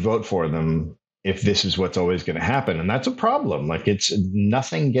would you vote for them if this is what's always going to happen? And that's a problem. Like, it's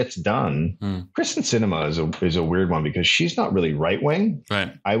nothing gets done. Kristen Sinema is a weird one because she's not really right wing.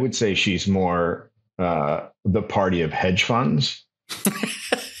 Right. I would say she's more the party of hedge funds.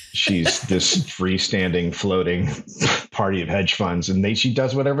 She's this freestanding, floating party of hedge funds, and she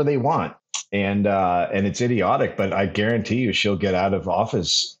does whatever they want. And it's idiotic, but I guarantee you she'll get out of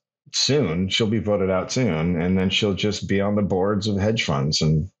office soon. She'll be voted out soon, and then she'll just be on the boards of hedge funds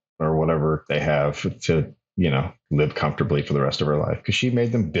or whatever they have to, live comfortably for the rest of her life, because she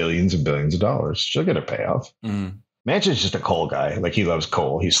made them billions and billions of dollars. She'll get a payoff. Manchin's just a coal guy. Like, he loves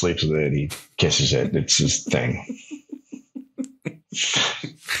coal. He sleeps with it. He kisses it. It's his thing.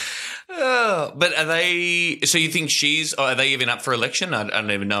 But are they? So you think are they even up for election? I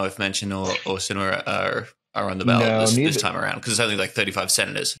don't even know if Manchin or Sinema are on the ballot this time around, because it's only like 35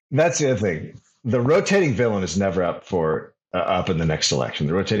 senators. That's the other thing. The rotating villain is never up in the next election.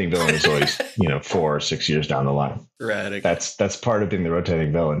 The rotating villain is always, 4 or 6 years down the line. Right. That's part of being the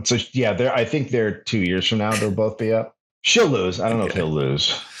rotating villain. So yeah, I think they're 2 years from now, they'll both be up. She'll lose. I don't know if he'll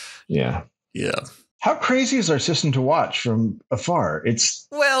lose. Yeah. Yeah. How crazy is our system to watch from afar? It's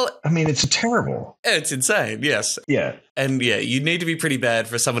terrible. It's insane. Yes. Yeah. And yeah, you need to be pretty bad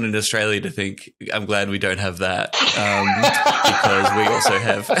for someone in Australia to think, I'm glad we don't have that. Because we also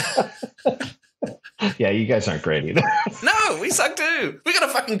have. Yeah, you guys aren't great either. No, we suck too. We got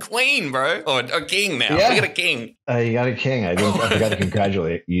a fucking queen, bro. Or a king now. Yeah. We got a king. You got a king. I forgot to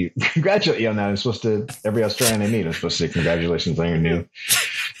congratulate you. Congratulate you on that. I'm supposed to, every Australian I meet, I'm supposed to say congratulations on your new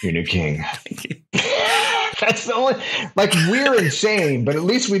king. Thank you. That's the only, like, we're insane, but at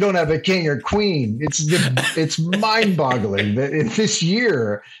least we don't have a king or queen. It's mind-boggling that in this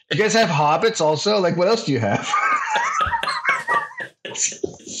year, you guys have hobbits also? Like, what else do you have?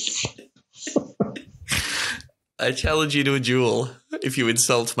 I challenge you to a duel if you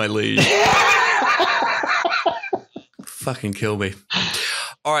insult my liege. Fucking kill me.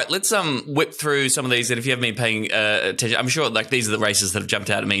 All right, let's whip through some of these. And if you haven't been paying attention, I'm sure like these are the races that have jumped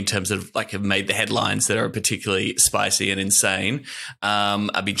out at me in terms of like have made the headlines that are particularly spicy and insane.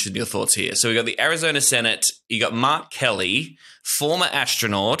 I'd be interested in your thoughts here. So we got the Arizona Senate. You got Mark Kelly, former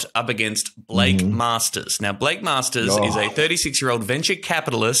astronaut, up against Blake Masters. Now, Blake Masters is a 36-year-old venture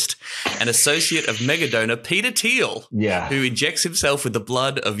capitalist and associate of megadonor Peter Thiel, who injects himself with the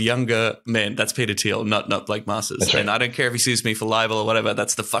blood of younger men. That's Peter Thiel, not Blake Masters. That's right. And I don't care if he sues me for libel or whatever.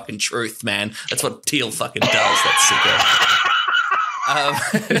 That's the fucking truth, man. That's what Thiel fucking does. That's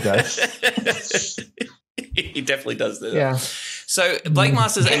sicko. He does. He definitely does that. Yeah. So Blake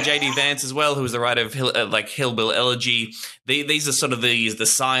Masters and JD Vance as well, who was the writer of Hillbill Elegy. These are sort of the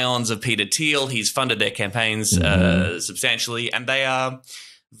scions of Peter Thiel. He's funded their campaigns substantially, and they are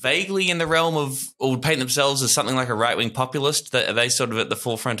vaguely in the realm of, or would paint themselves as something like a right-wing populist. Are they sort of at the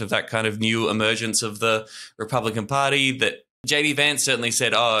forefront of that kind of new emergence of the Republican Party? That JD Vance certainly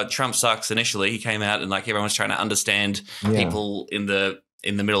said, "Oh, Trump sucks." Initially, he came out and like everyone's trying to understand people in the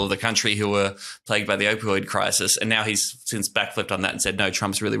middle of the country who were plagued by the opioid crisis. And now he's since backflipped on that and said, no,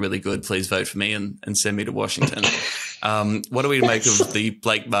 Trump's really, really good. Please vote for me and send me to Washington. What do we make of the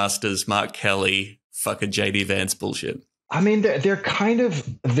Blake Masters, Mark Kelly, fucking JD Vance bullshit? I mean,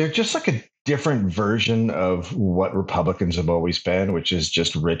 they're just like a different version of what Republicans have always been, which is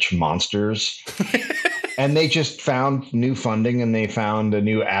just rich monsters. And they just found new funding and they found a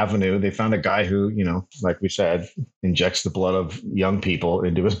new avenue. They found a guy who, you know, like we said, injects the blood of young people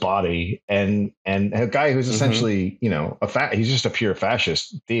into his body, and a guy who's essentially, you know, he's just a pure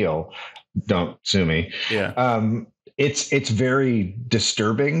fascist. Thiel, don't sue me. Yeah. It's very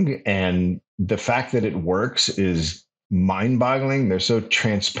disturbing, and the fact that it works is mind-boggling. They're so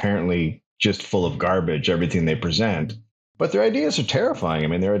transparently just full of garbage, everything they present. But their ideas are terrifying. I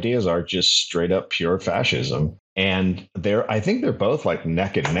mean, their ideas are just straight up pure fascism. And I think they're both like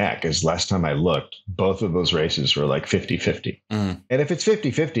neck and neck. As last time I looked, both of those races were like 50-50. And if it's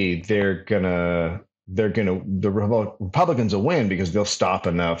 50-50, the Republicans will win because they'll stop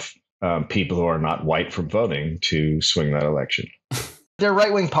enough people who are not white from voting to swing that election. They're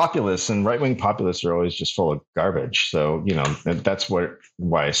right-wing populists, and right-wing populists are always just full of garbage. So, you know, that's why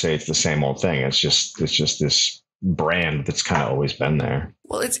I say it's the same old thing. It's just this brand that's kind of always been there.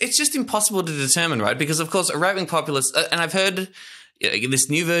 Well, it's just impossible to determine, right? Because, of course, a right-wing populist, and I've heard this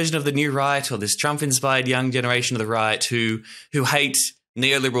new version of the new right, or this Trump-inspired young generation of the right who hate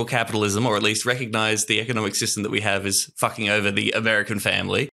neoliberal capitalism, or at least recognize the economic system that we have is fucking over the American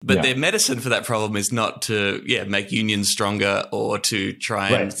family. But their medicine for that problem is not to, make unions stronger or to try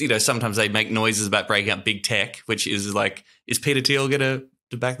and, you know, sometimes they make noises about breaking up big tech, which is like, is Peter Thiel going to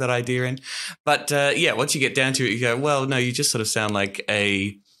back that idea in? But once you get down to it, you go, well, no, you just sort of sound like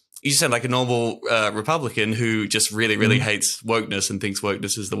a normal Republican who just really, really hates wokeness and thinks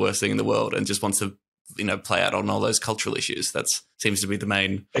wokeness is the worst thing in the world and just wants to, you know, play out on all those cultural issues. That seems to be the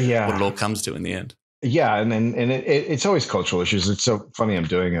main what it all comes to in the end. Yeah, and it's always cultural issues. It's so funny. I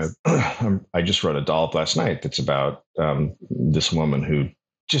just wrote a Dollop last night that's about this woman who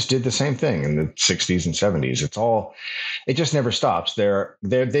just did the same thing in the 60s and 70s. It just never stops.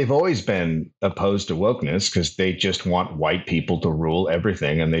 They've always been opposed to wokeness because they just want white people to rule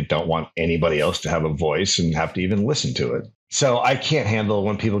everything, and they don't want anybody else to have a voice and have to even listen to it. So I can't handle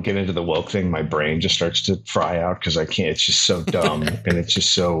when people get into the woke thing. My brain just starts to fry out because I can't. It's just so dumb and it's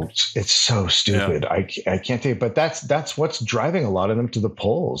so stupid. Yeah. I can't take it. But that's what's driving a lot of them to the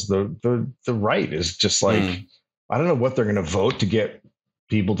polls. The right is just like, I don't know what they're going to vote to get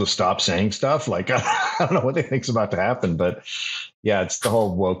people to stop saying stuff. Like, I don't know what they think's about to happen, but yeah, it's the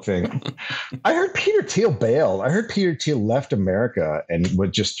whole woke thing. I heard Peter Thiel bailed. I heard Peter Thiel left America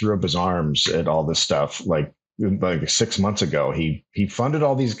and just threw up his arms at all this stuff. Like 6 months ago, he funded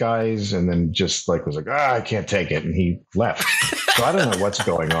all these guys and then just was like, I can't take it. And he left. So I don't know what's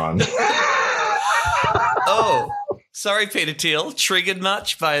going on. Oh, sorry, Peter Thiel. Triggered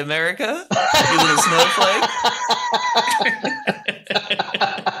much by America? You little snowflake.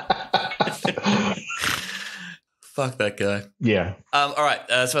 Fuck that guy. Yeah. All right.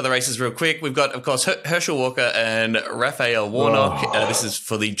 Some other races real quick. We've got, of course, Herschel Walker and Raphael Warnock. This is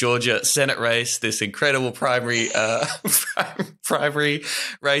for the Georgia Senate race, this incredible primary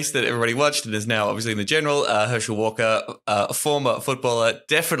race that everybody watched and is now obviously in the general. Herschel Walker, a former footballer,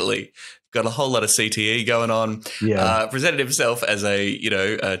 definitely got a whole lot of CTE going on. Yeah. Presented himself as a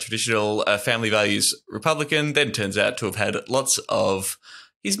traditional family values Republican, then turns out to have had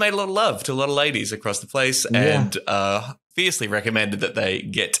he's made a lot of love to a lot of ladies across the place and fiercely recommended that they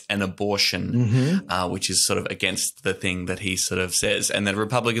get an abortion, which is sort of against the thing that he sort of says. And then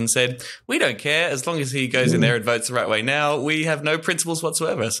Republicans said, we don't care. As long as he goes in there and votes the right way now, we have no principles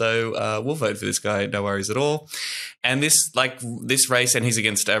whatsoever. So we'll vote for this guy. No worries at all. And this race, and he's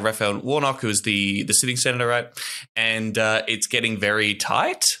against Raphael Warnock, who is the sitting senator, right? And it's getting very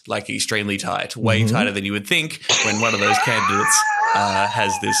tight, like extremely tight, way tighter than you would think when one of those candidates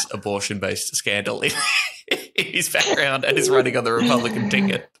has this abortion-based scandal in his background and is running on the Republican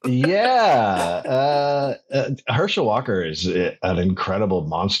ticket. Yeah. Herschel Walker is an incredible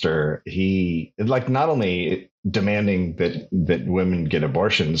monster. He not only demanding that women get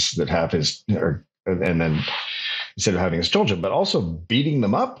abortions that have and then instead of having his children, but also beating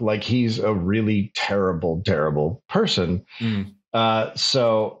them up like he's a really terrible, terrible person.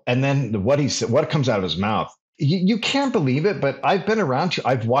 So, and then what comes out of his mouth, you can't believe it, but I've been around.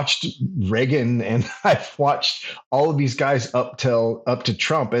 I've watched Reagan and I've watched all of these guys up to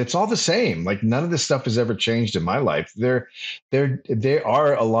Trump. And it's all the same. Like none of this stuff has ever changed in my life. They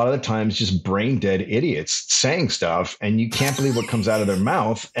are a lot of the times just brain dead idiots saying stuff, and you can't believe what comes out of their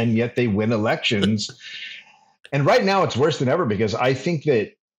mouth, and yet they win elections. And right now it's worse than ever because I think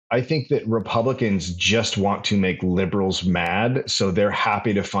that Republicans just want to make liberals mad. So they're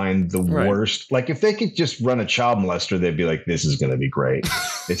happy to find the worst. Like if they could just run a child molester, they'd be like, this is going to be great.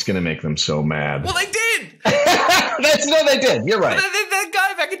 It's going to make them so mad. Well, they did. They did. You're right. That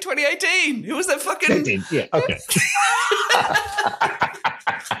guy back in 2018. Who was that fucking? They did. Yeah. Okay.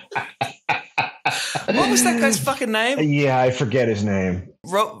 What was that guy's fucking name? Yeah, I forget his name.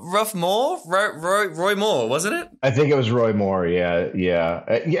 Roy Moore, wasn't it? I think it was Roy Moore. Yeah.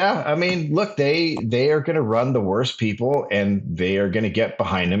 I mean, look, they are going to run the worst people, and they are going to get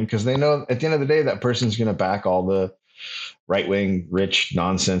behind him because they know at the end of the day that person's going to back all the right-wing rich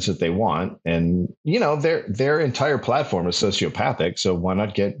nonsense that they want. And their entire platform is sociopathic, so why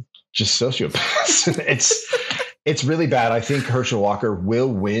not get just sociopaths? It's really bad. I think Herschel Walker will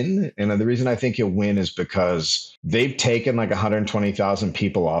win. And the reason I think he'll win is because they've taken like 120,000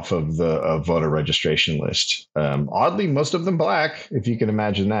 people off of the voter registration list. Oddly, most of them black, if you can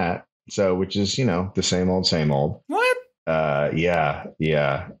imagine that. So, which is, the same old. What? Yeah.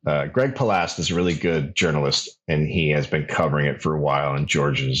 Greg Palast is a really good journalist, and he has been covering it for a while, and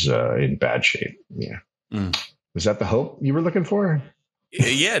Georgia's in bad shape. Yeah. Was that the hope you were looking for?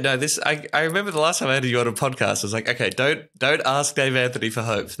 Yeah, no, I remember the last time I had you on a podcast, I was like, okay, don't ask Dave Anthony for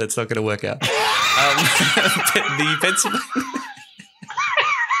hope. That's not going to work out. The Pennsylvania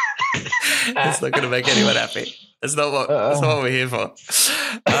that's not going to make anyone happy. That's not what we're here for.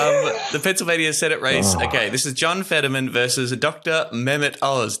 The Pennsylvania Senate race. Okay, this is John Fetterman versus Dr. Mehmet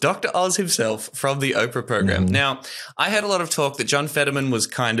Oz. Dr. Oz himself from the Oprah program. Now, I had a lot of talk that John Fetterman was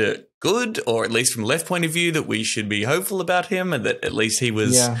kind of good, or at least from a left point of view, that we should be hopeful about him, and that at least he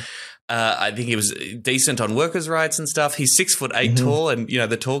was I think he was decent on workers' rights and stuff. He's 6'8" tall, and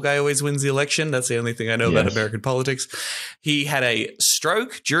the tall guy always wins the election. That's the only thing I know about American politics. He had a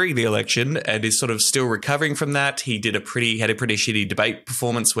stroke during the election and is sort of still recovering from that. He had a pretty shitty debate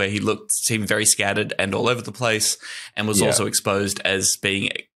performance where he seemed very scattered and all over the place, and was also exposed as being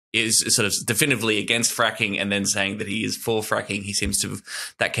is sort of definitively against fracking, and then saying that he is for fracking.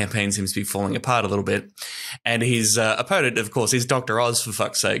 That campaign seems to be falling apart a little bit. And his opponent, of course, is Dr. Oz, for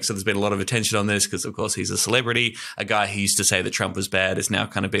fuck's sake. So there's been a lot of attention on this because, of course, he's a celebrity. A guy who used to say that Trump was bad has now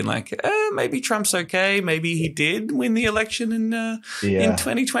kind of been like, maybe Trump's okay. Maybe he did win the election in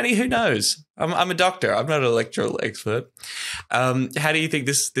 2020. Who knows? I'm a doctor. I'm not an electoral expert. How do you think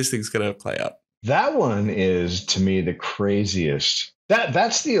this thing's going to play out? That one is, to me, the craziest.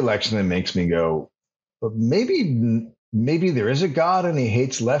 That's the election that makes me go, maybe there is a God and he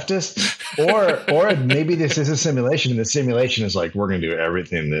hates leftists, or maybe this is a simulation, and the simulation is like, we're going to do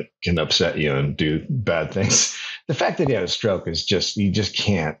everything that can upset you and do bad things. the fact that he had a stroke is just, you just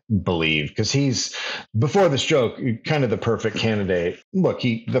can't believe, because he's, before the stroke, kind of the perfect candidate. Look,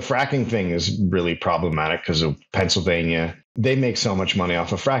 the fracking thing is really problematic because of Pennsylvania. They make so much money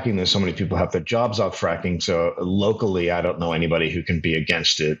off of fracking. There's so many people have their jobs off fracking. So locally, I don't know anybody who can be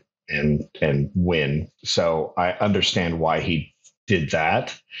against it and win. So I understand why he did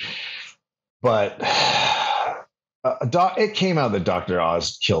that. But it came out that Dr.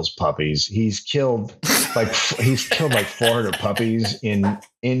 Oz kills puppies. He's killed like 400 puppies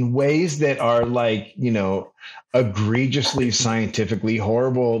in ways that are like, egregiously scientifically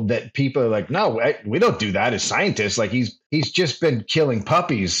horrible, that people are like, no, we don't do that as scientists. Like he's just been killing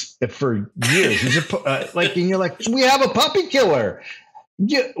puppies for years. He's and you're like, we have a puppy killer.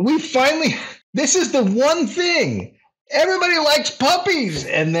 We finally, this is the one thing. Everybody likes puppies,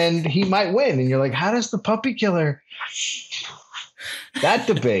 and then he might win. And you're like, how does the puppy killer? That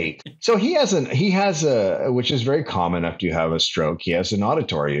debate. So he has which is very common after you have a stroke. He has an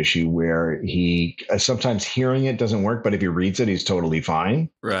auditory issue where he sometimes hearing it doesn't work, but if he reads it, he's totally fine.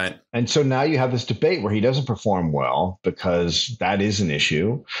 Right. And so now you have this debate where he doesn't perform well because that is an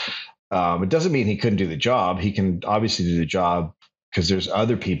issue. It doesn't mean he couldn't do the job. He can obviously do the job because there's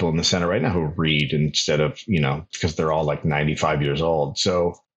other people in the Senate right now who read instead of, because they're all like 95 years old.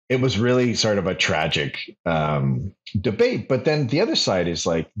 So it was really sort of a tragic debate. But then the other side is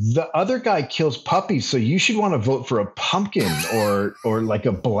like, the other guy kills puppies, so you should want to vote for a pumpkin or like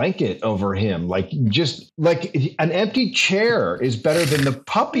a blanket over him. Like, just like an empty chair is better than the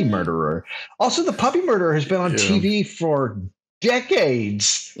puppy murderer. Also, the puppy murderer has been on TV for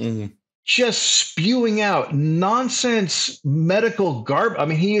decades. Mm-hmm. Just spewing out nonsense medical garbage. I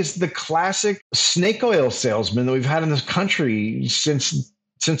mean, he is the classic snake oil salesman that we've had in this country since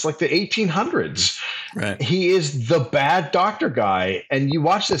like the 1800s. Right. He is the bad doctor guy. And you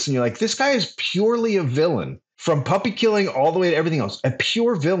watch this and you're like, this guy is purely a villain, from puppy killing all the way to everything else, a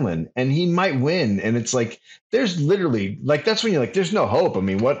pure villain, and he might win. And it's like, there's literally, like, that's when you're like, there's no hope. I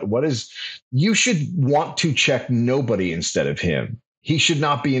mean, what is, you should want to check nobody instead of him. He should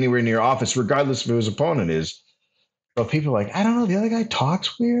not be anywhere near office, regardless of who his opponent is. But people are like, I don't know, the other guy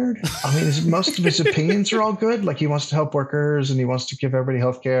talks weird. I mean, most of his opinions are all good. Like, he wants to help workers and he wants to give everybody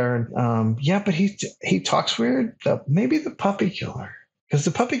health care. And but he talks weird. Maybe the puppy killer, because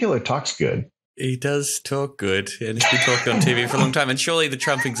the puppy killer talks good. He does talk good, and he's been talking on TV for a long time. And surely the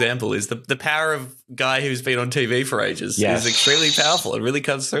Trump example is the power of a guy who's been on TV for ages. Yes. Is extremely powerful. It really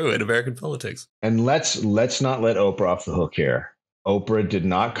comes through in American politics. And let's not let Oprah off the hook here. Oprah did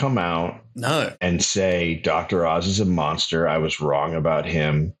not come out and say, Dr. Oz is a monster. I was wrong about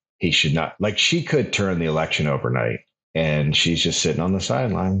him. He should not. Like, she could turn the election overnight, and she's just sitting on the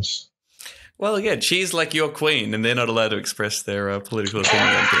sidelines. Well, again, she's like your queen, and they're not allowed to express their political opinion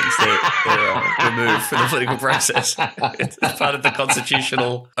on things. They're removed from the political process. It's part of the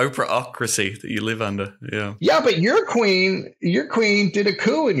constitutional Oprahocracy that you live under. Yeah. Yeah, but your queen did a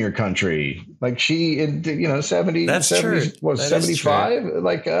coup in your country. Like, she, 70, that's 70 true. Was 75?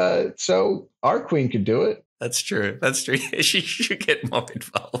 Like, so our queen could do it. That's true. That's true. She should get more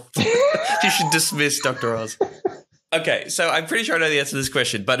involved. She should dismiss Dr. Oz. Okay, so I'm pretty sure I know the answer to this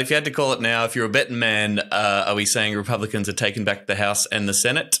question, but if you had to call it now, if you're a betting man, are we saying Republicans are taking back the House and the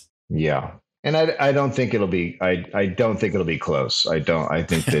Senate? Yeah, and I don't think it'll be. I don't think it'll be close. I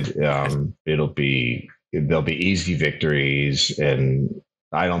think that there'll be easy victories, and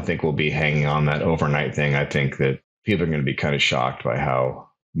I don't think we'll be hanging on that overnight thing. I think that people are going to be kind of shocked by how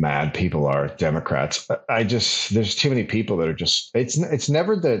mad people are at Democrats. There's too many people that are just. It's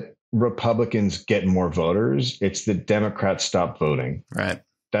never that Republicans get more voters. It's the Democrats stop voting. Right.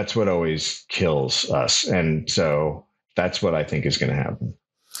 That's what always kills us. And so that's what I think is going to happen.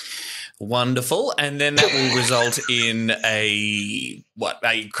 Wonderful. And then that will result in a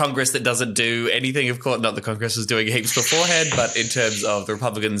Congress that doesn't do anything. Of course, not the Congress was doing heaps beforehand, but in terms of the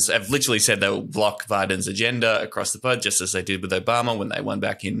Republicans have literally said they will block Biden's agenda across the board, just as they did with Obama when they won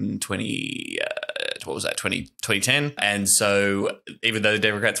back in 2010. And so even though the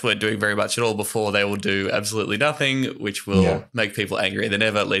Democrats weren't doing very much at all before, they will do absolutely nothing, which will make people angrier than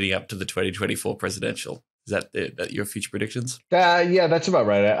ever leading up to the 2024 presidential. Is that your future predictions? Yeah, that's about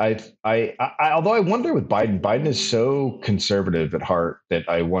right. I although I wonder with Biden is so conservative at heart that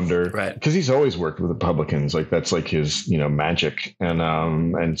I wonder, right, because he's always worked with Republicans, like that's like his magic,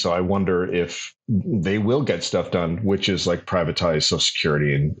 and so I wonder if they will get stuff done, which is like privatize Social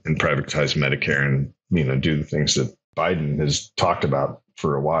Security and privatize Medicare and do the things that Biden has talked about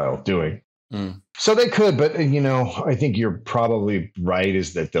for a while doing. So they could, but I think you're probably right,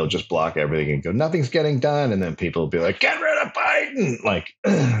 is that they'll just block everything and go, nothing's getting done. And then people will be like, get rid of Biden. Like,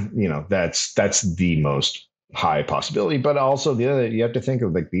 that's the most high possibility, but also you have to think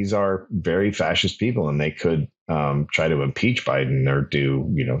of, like, these are very fascist people, and they could try to impeach Biden or do,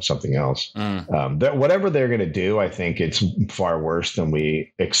 something else. Whatever they're going to do, I think it's far worse than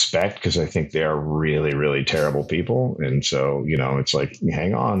we expect, because I think they are really, really terrible people. And so, it's like,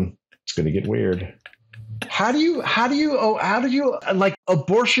 hang on, it's going to get weird. How did you like,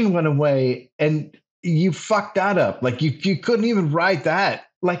 abortion went away and you fucked that up? Like, you couldn't even write that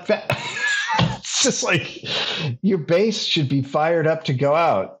like that. It's just like, your base should be fired up to go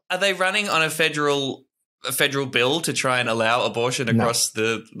out. Are they running on a federal bill to try and allow abortion across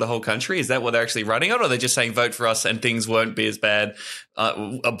the whole country? Is that what they're actually running on? Or are they just saying vote for us and things won't be as bad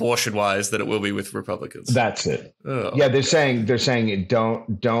abortion-wise that it will be with Republicans? That's it. Oh, yeah, they're saying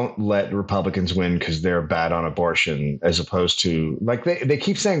don't let Republicans win because they're bad on abortion, as opposed to, like, they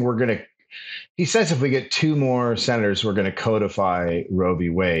keep saying he says if we get 2 more senators, we're going to codify Roe v.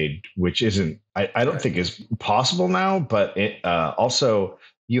 Wade, which isn't, I don't think is possible now, but it also,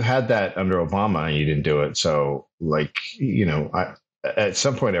 you had that under Obama and you didn't do it. So, like, at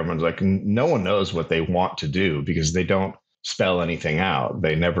some point, everyone's like, no one knows what they want to do because they don't spell anything out.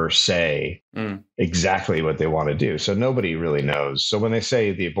 They never say exactly what they want to do. So nobody really knows. So when they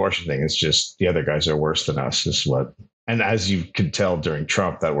say the abortion thing, it's just the other guys are worse than us, is what. And as you could tell during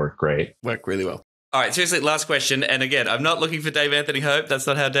Trump, that worked great. Worked really well. All right, seriously, last question. And again, I'm not looking for Dave Anthony Hope. That's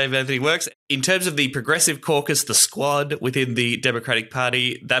not how Dave Anthony works. In terms of the progressive caucus, the squad within the Democratic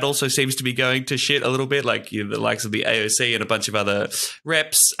Party, that also seems to be going to shit a little bit, like the likes of the AOC and a bunch of other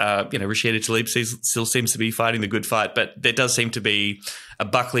reps. Rashida Tlaib still seems to be fighting the good fight, but there does seem to be a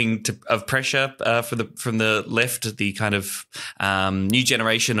buckling of pressure from the left, the kind of new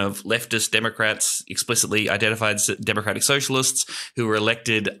generation of leftist Democrats, explicitly identified democratic socialists who were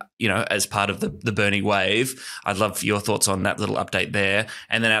elected, as part of the Bernie wave. I'd love your thoughts on that little update there.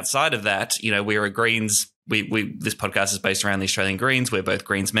 And then outside of that, we're a Greens. This podcast is based around the Australian Greens. We're both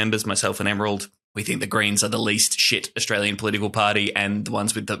Greens members, myself and Emerald. We think the Greens are the least shit Australian political party and the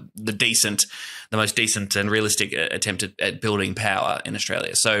ones with the most decent and realistic attempt at building power in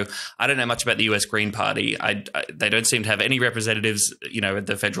Australia. So I don't know much about the US Green Party. They don't seem to have any representatives, at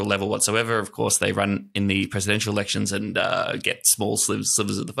the federal level whatsoever. Of course, they run in the presidential elections and get small slivers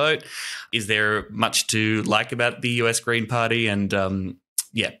of the vote. Is there much to like about the US Green Party? And do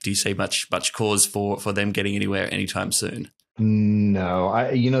you see much cause for them getting anywhere anytime soon? No,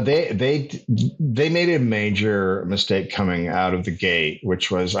 they made a major mistake coming out of the gate, which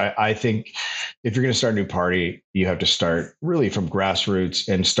was, I think if you're going to start a new party, you have to start really from grassroots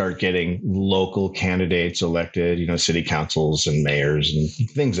and start getting local candidates elected, city councils and mayors and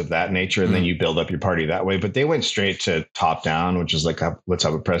things of that nature. And then you build up your party that way. But they went straight to top down, which is like, let's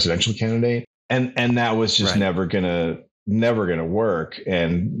have a presidential candidate. And that was just never going to work.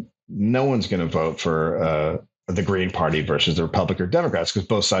 And no one's going to vote for the Green Party versus the Republican or Democrats, because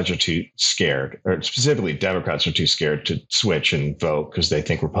both sides are too scared, or specifically Democrats are too scared to switch and vote because they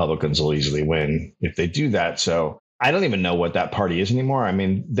think Republicans will easily win if they do that. So I don't even know what that party is anymore. I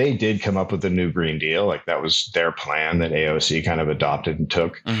mean, they did come up with a new Green Deal. Like, that was their plan that AOC kind of adopted and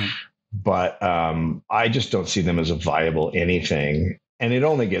took. But I just don't see them as a viable anything. And it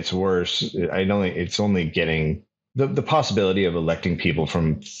only gets worse. It's only getting the possibility of electing people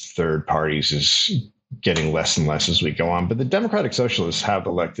from third parties is getting less and less as we go on. But the Democratic Socialists have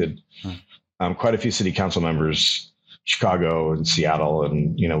elected quite a few city council members, Chicago and Seattle.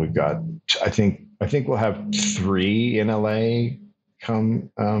 And, we've got, I think we'll have 3 in LA come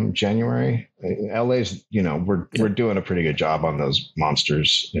January. LA's, we're doing a pretty good job on those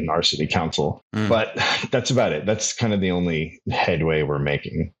monsters in our city council, but that's about it. That's kind of the only headway we're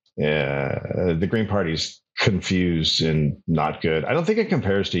making. The Green Party's confused and not good. I don't think it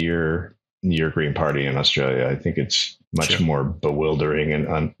compares to your Green Party in Australia. I think it's much more bewildering,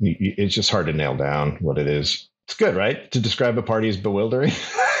 and it's just hard to nail down what it is. It's good, right? To describe a party as bewildering.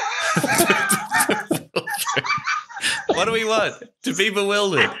 What do we want? To be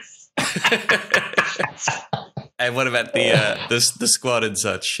bewildered. And what about the squad and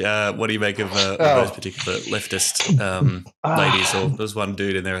such? What do you make of those particular leftist ladies? Or there's one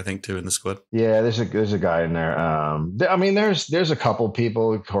dude in there, I think, too, in the squad. Yeah, there's a guy in there. There's a couple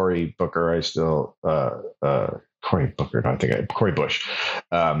people. Cory Booker, Cory Booker, I think Cory Bush.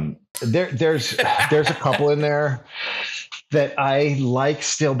 There's a couple in there that I like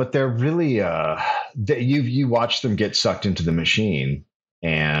still, but they're really you watch them get sucked into the machine,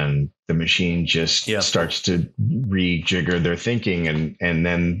 and the machine just starts to rejigger their thinking, and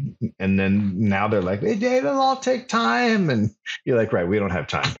then now they're like, it'll all take time, and you're like, right, we don't have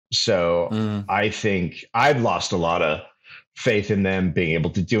time. So I think I've lost a lot of faith in them being able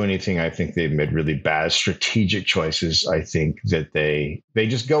to do anything. I think they've made really bad strategic choices. I think that they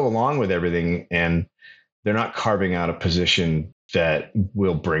just go along with everything, and they're not carving out a position that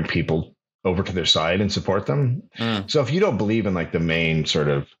will bring people over to their side and support them. So if you don't believe in like the main sort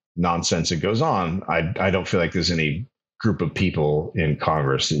of nonsense that goes on, I don't feel like there's any group of people in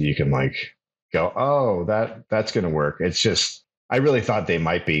Congress that you can like go, oh, that's going to work. It's just, I really thought they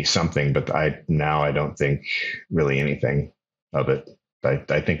might be something, but I don't think really anything of it.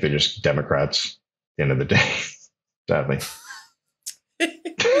 I think they're just Democrats at the end of the day, sadly.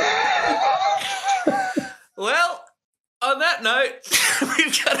 Well, on that note,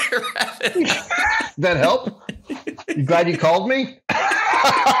 we've got to wrap it. That help? You glad you called me?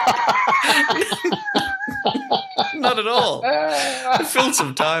 Not at all. It filled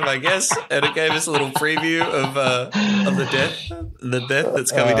some time, I guess, and it gave us a little preview of the death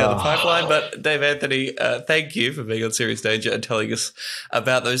that's coming down the pipeline. But Dave Anthony, thank you for being on Serious Danger and telling us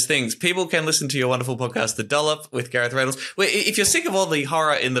about those things. People can listen to your wonderful podcast, The Dollop, with Gareth Reynolds. Well, if you're sick of all the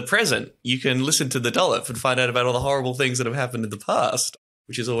horror in the present, you can listen to The Dollop and find out about all the horrible things that have happened in the past,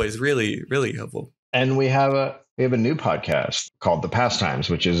 which is always really, really helpful. And we have a new podcast called The Pastimes,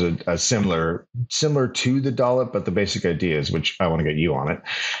 which is a similar to The Dollop, but the basic idea is, which I want to get you on it,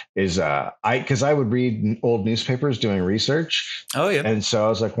 is because I would read old newspapers doing research. Oh yeah. And so I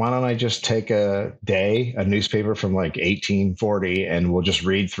was like, why don't I just take a newspaper from like 1840, and we'll just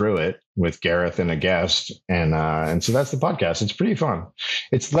read through it with Gareth and a guest. And so that's the podcast. It's pretty fun.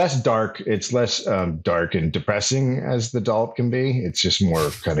 It's less dark. It's less dark and depressing as The Dollop can be. It's just more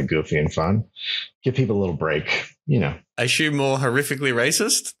kind of goofy and fun. Give people a little break, you know. I assume more horrifically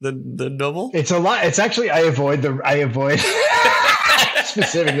racist than the novel? It's a lot. It's actually, I avoid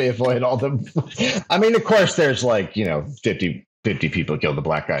specifically avoid all the, I mean, of course there's like, 50 people killed the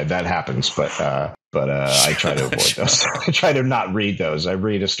black guy. That happens. But I try to avoid those. I try to not read those. I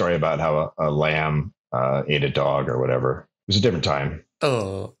read a story about how a lamb ate a dog or whatever. It was a different time.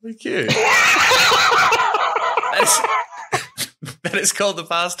 Oh, cute. That is called The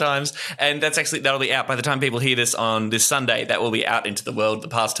Pastimes, and that'll be out by the time people hear this on this Sunday. That will be out into the world, The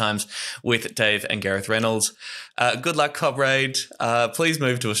Pastimes with Dave and Gareth Reynolds. Good luck, Cobraid. Please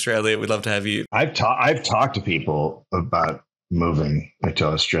move to Australia. We'd love to have you. I've talked to people about moving to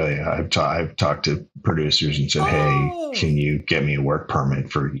Australia. I've talked to producers and said, hey, can you get me a work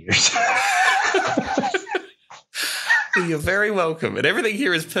permit for years? You're very welcome, and everything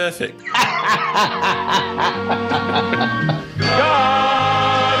here is perfect.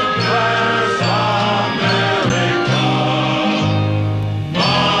 God bless America,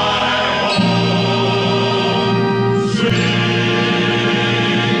 my home sweet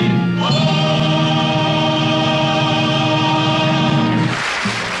home.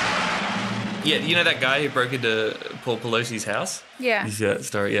 Yeah, you know that guy who broke into Paul Pelosi's house? Yeah.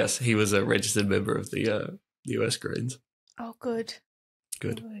 Story, yes. He was a registered member of the US Greens. Oh, good.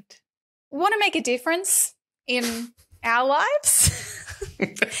 Good. Want to make a difference in our lives?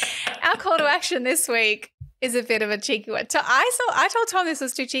 Our call to action this week is a bit of a cheeky one. I told Tom this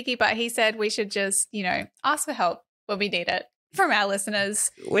was too cheeky, but he said we should just, ask for help when we need it from our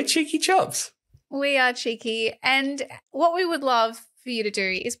listeners. We're cheeky chops. We are cheeky. And what we would love for you to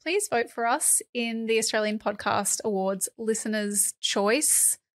do is please vote for us in the Australian Podcast Awards Listener's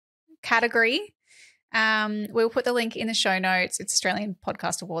Choice category. We'll put the link in the show notes. It's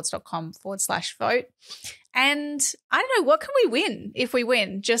australianpodcastawards.com/vote. And I don't know, what can we win if we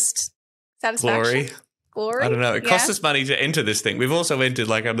win? Just satisfaction? Glory? I don't know. It costs us money to enter this thing. We've also entered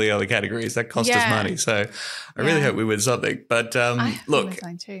like under the other categories. That cost us money. So I really hope we win something. But look,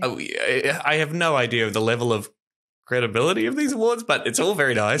 I have no idea of the level of credibility of these awards, but it's all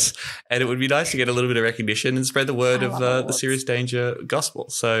very nice, and it would be nice to get a little bit of recognition and spread the word of the Serious Danger gospel.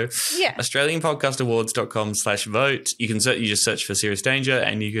 So australianpodcastawards.com/vote. You just search for Serious Danger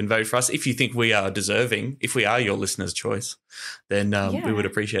and you can vote for us. If you think we are deserving, if we are your listener's choice, then we would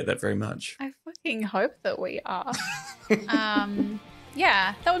appreciate that very much. I fucking hope that we are.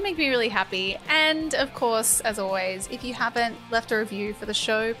 Yeah, that would make me really happy. And of course, as always, if you haven't left a review for the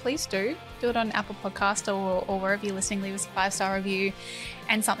show, please do. Do it on Apple Podcast or wherever you're listening. Leave us a 5-star review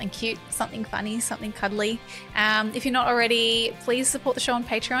and something cute, something funny, something cuddly. If you're not already, please support the show on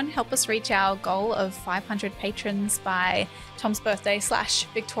Patreon. Help us reach our goal of 500 patrons by Tom's birthday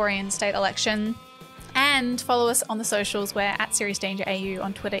 / Victorian state election. And follow us on the socials. We're at Serious Danger AU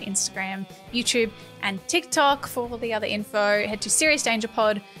on Twitter, Instagram, YouTube, and TikTok. For all the other info, head to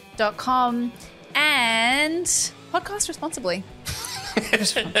seriousdangerpod.com and podcast responsibly.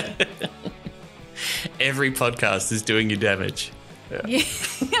 Every podcast is doing you damage. Yeah.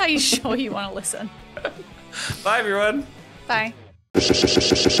 Are you sure you want to listen? Bye, everyone. Bye.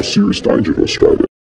 Serious danger to Australia.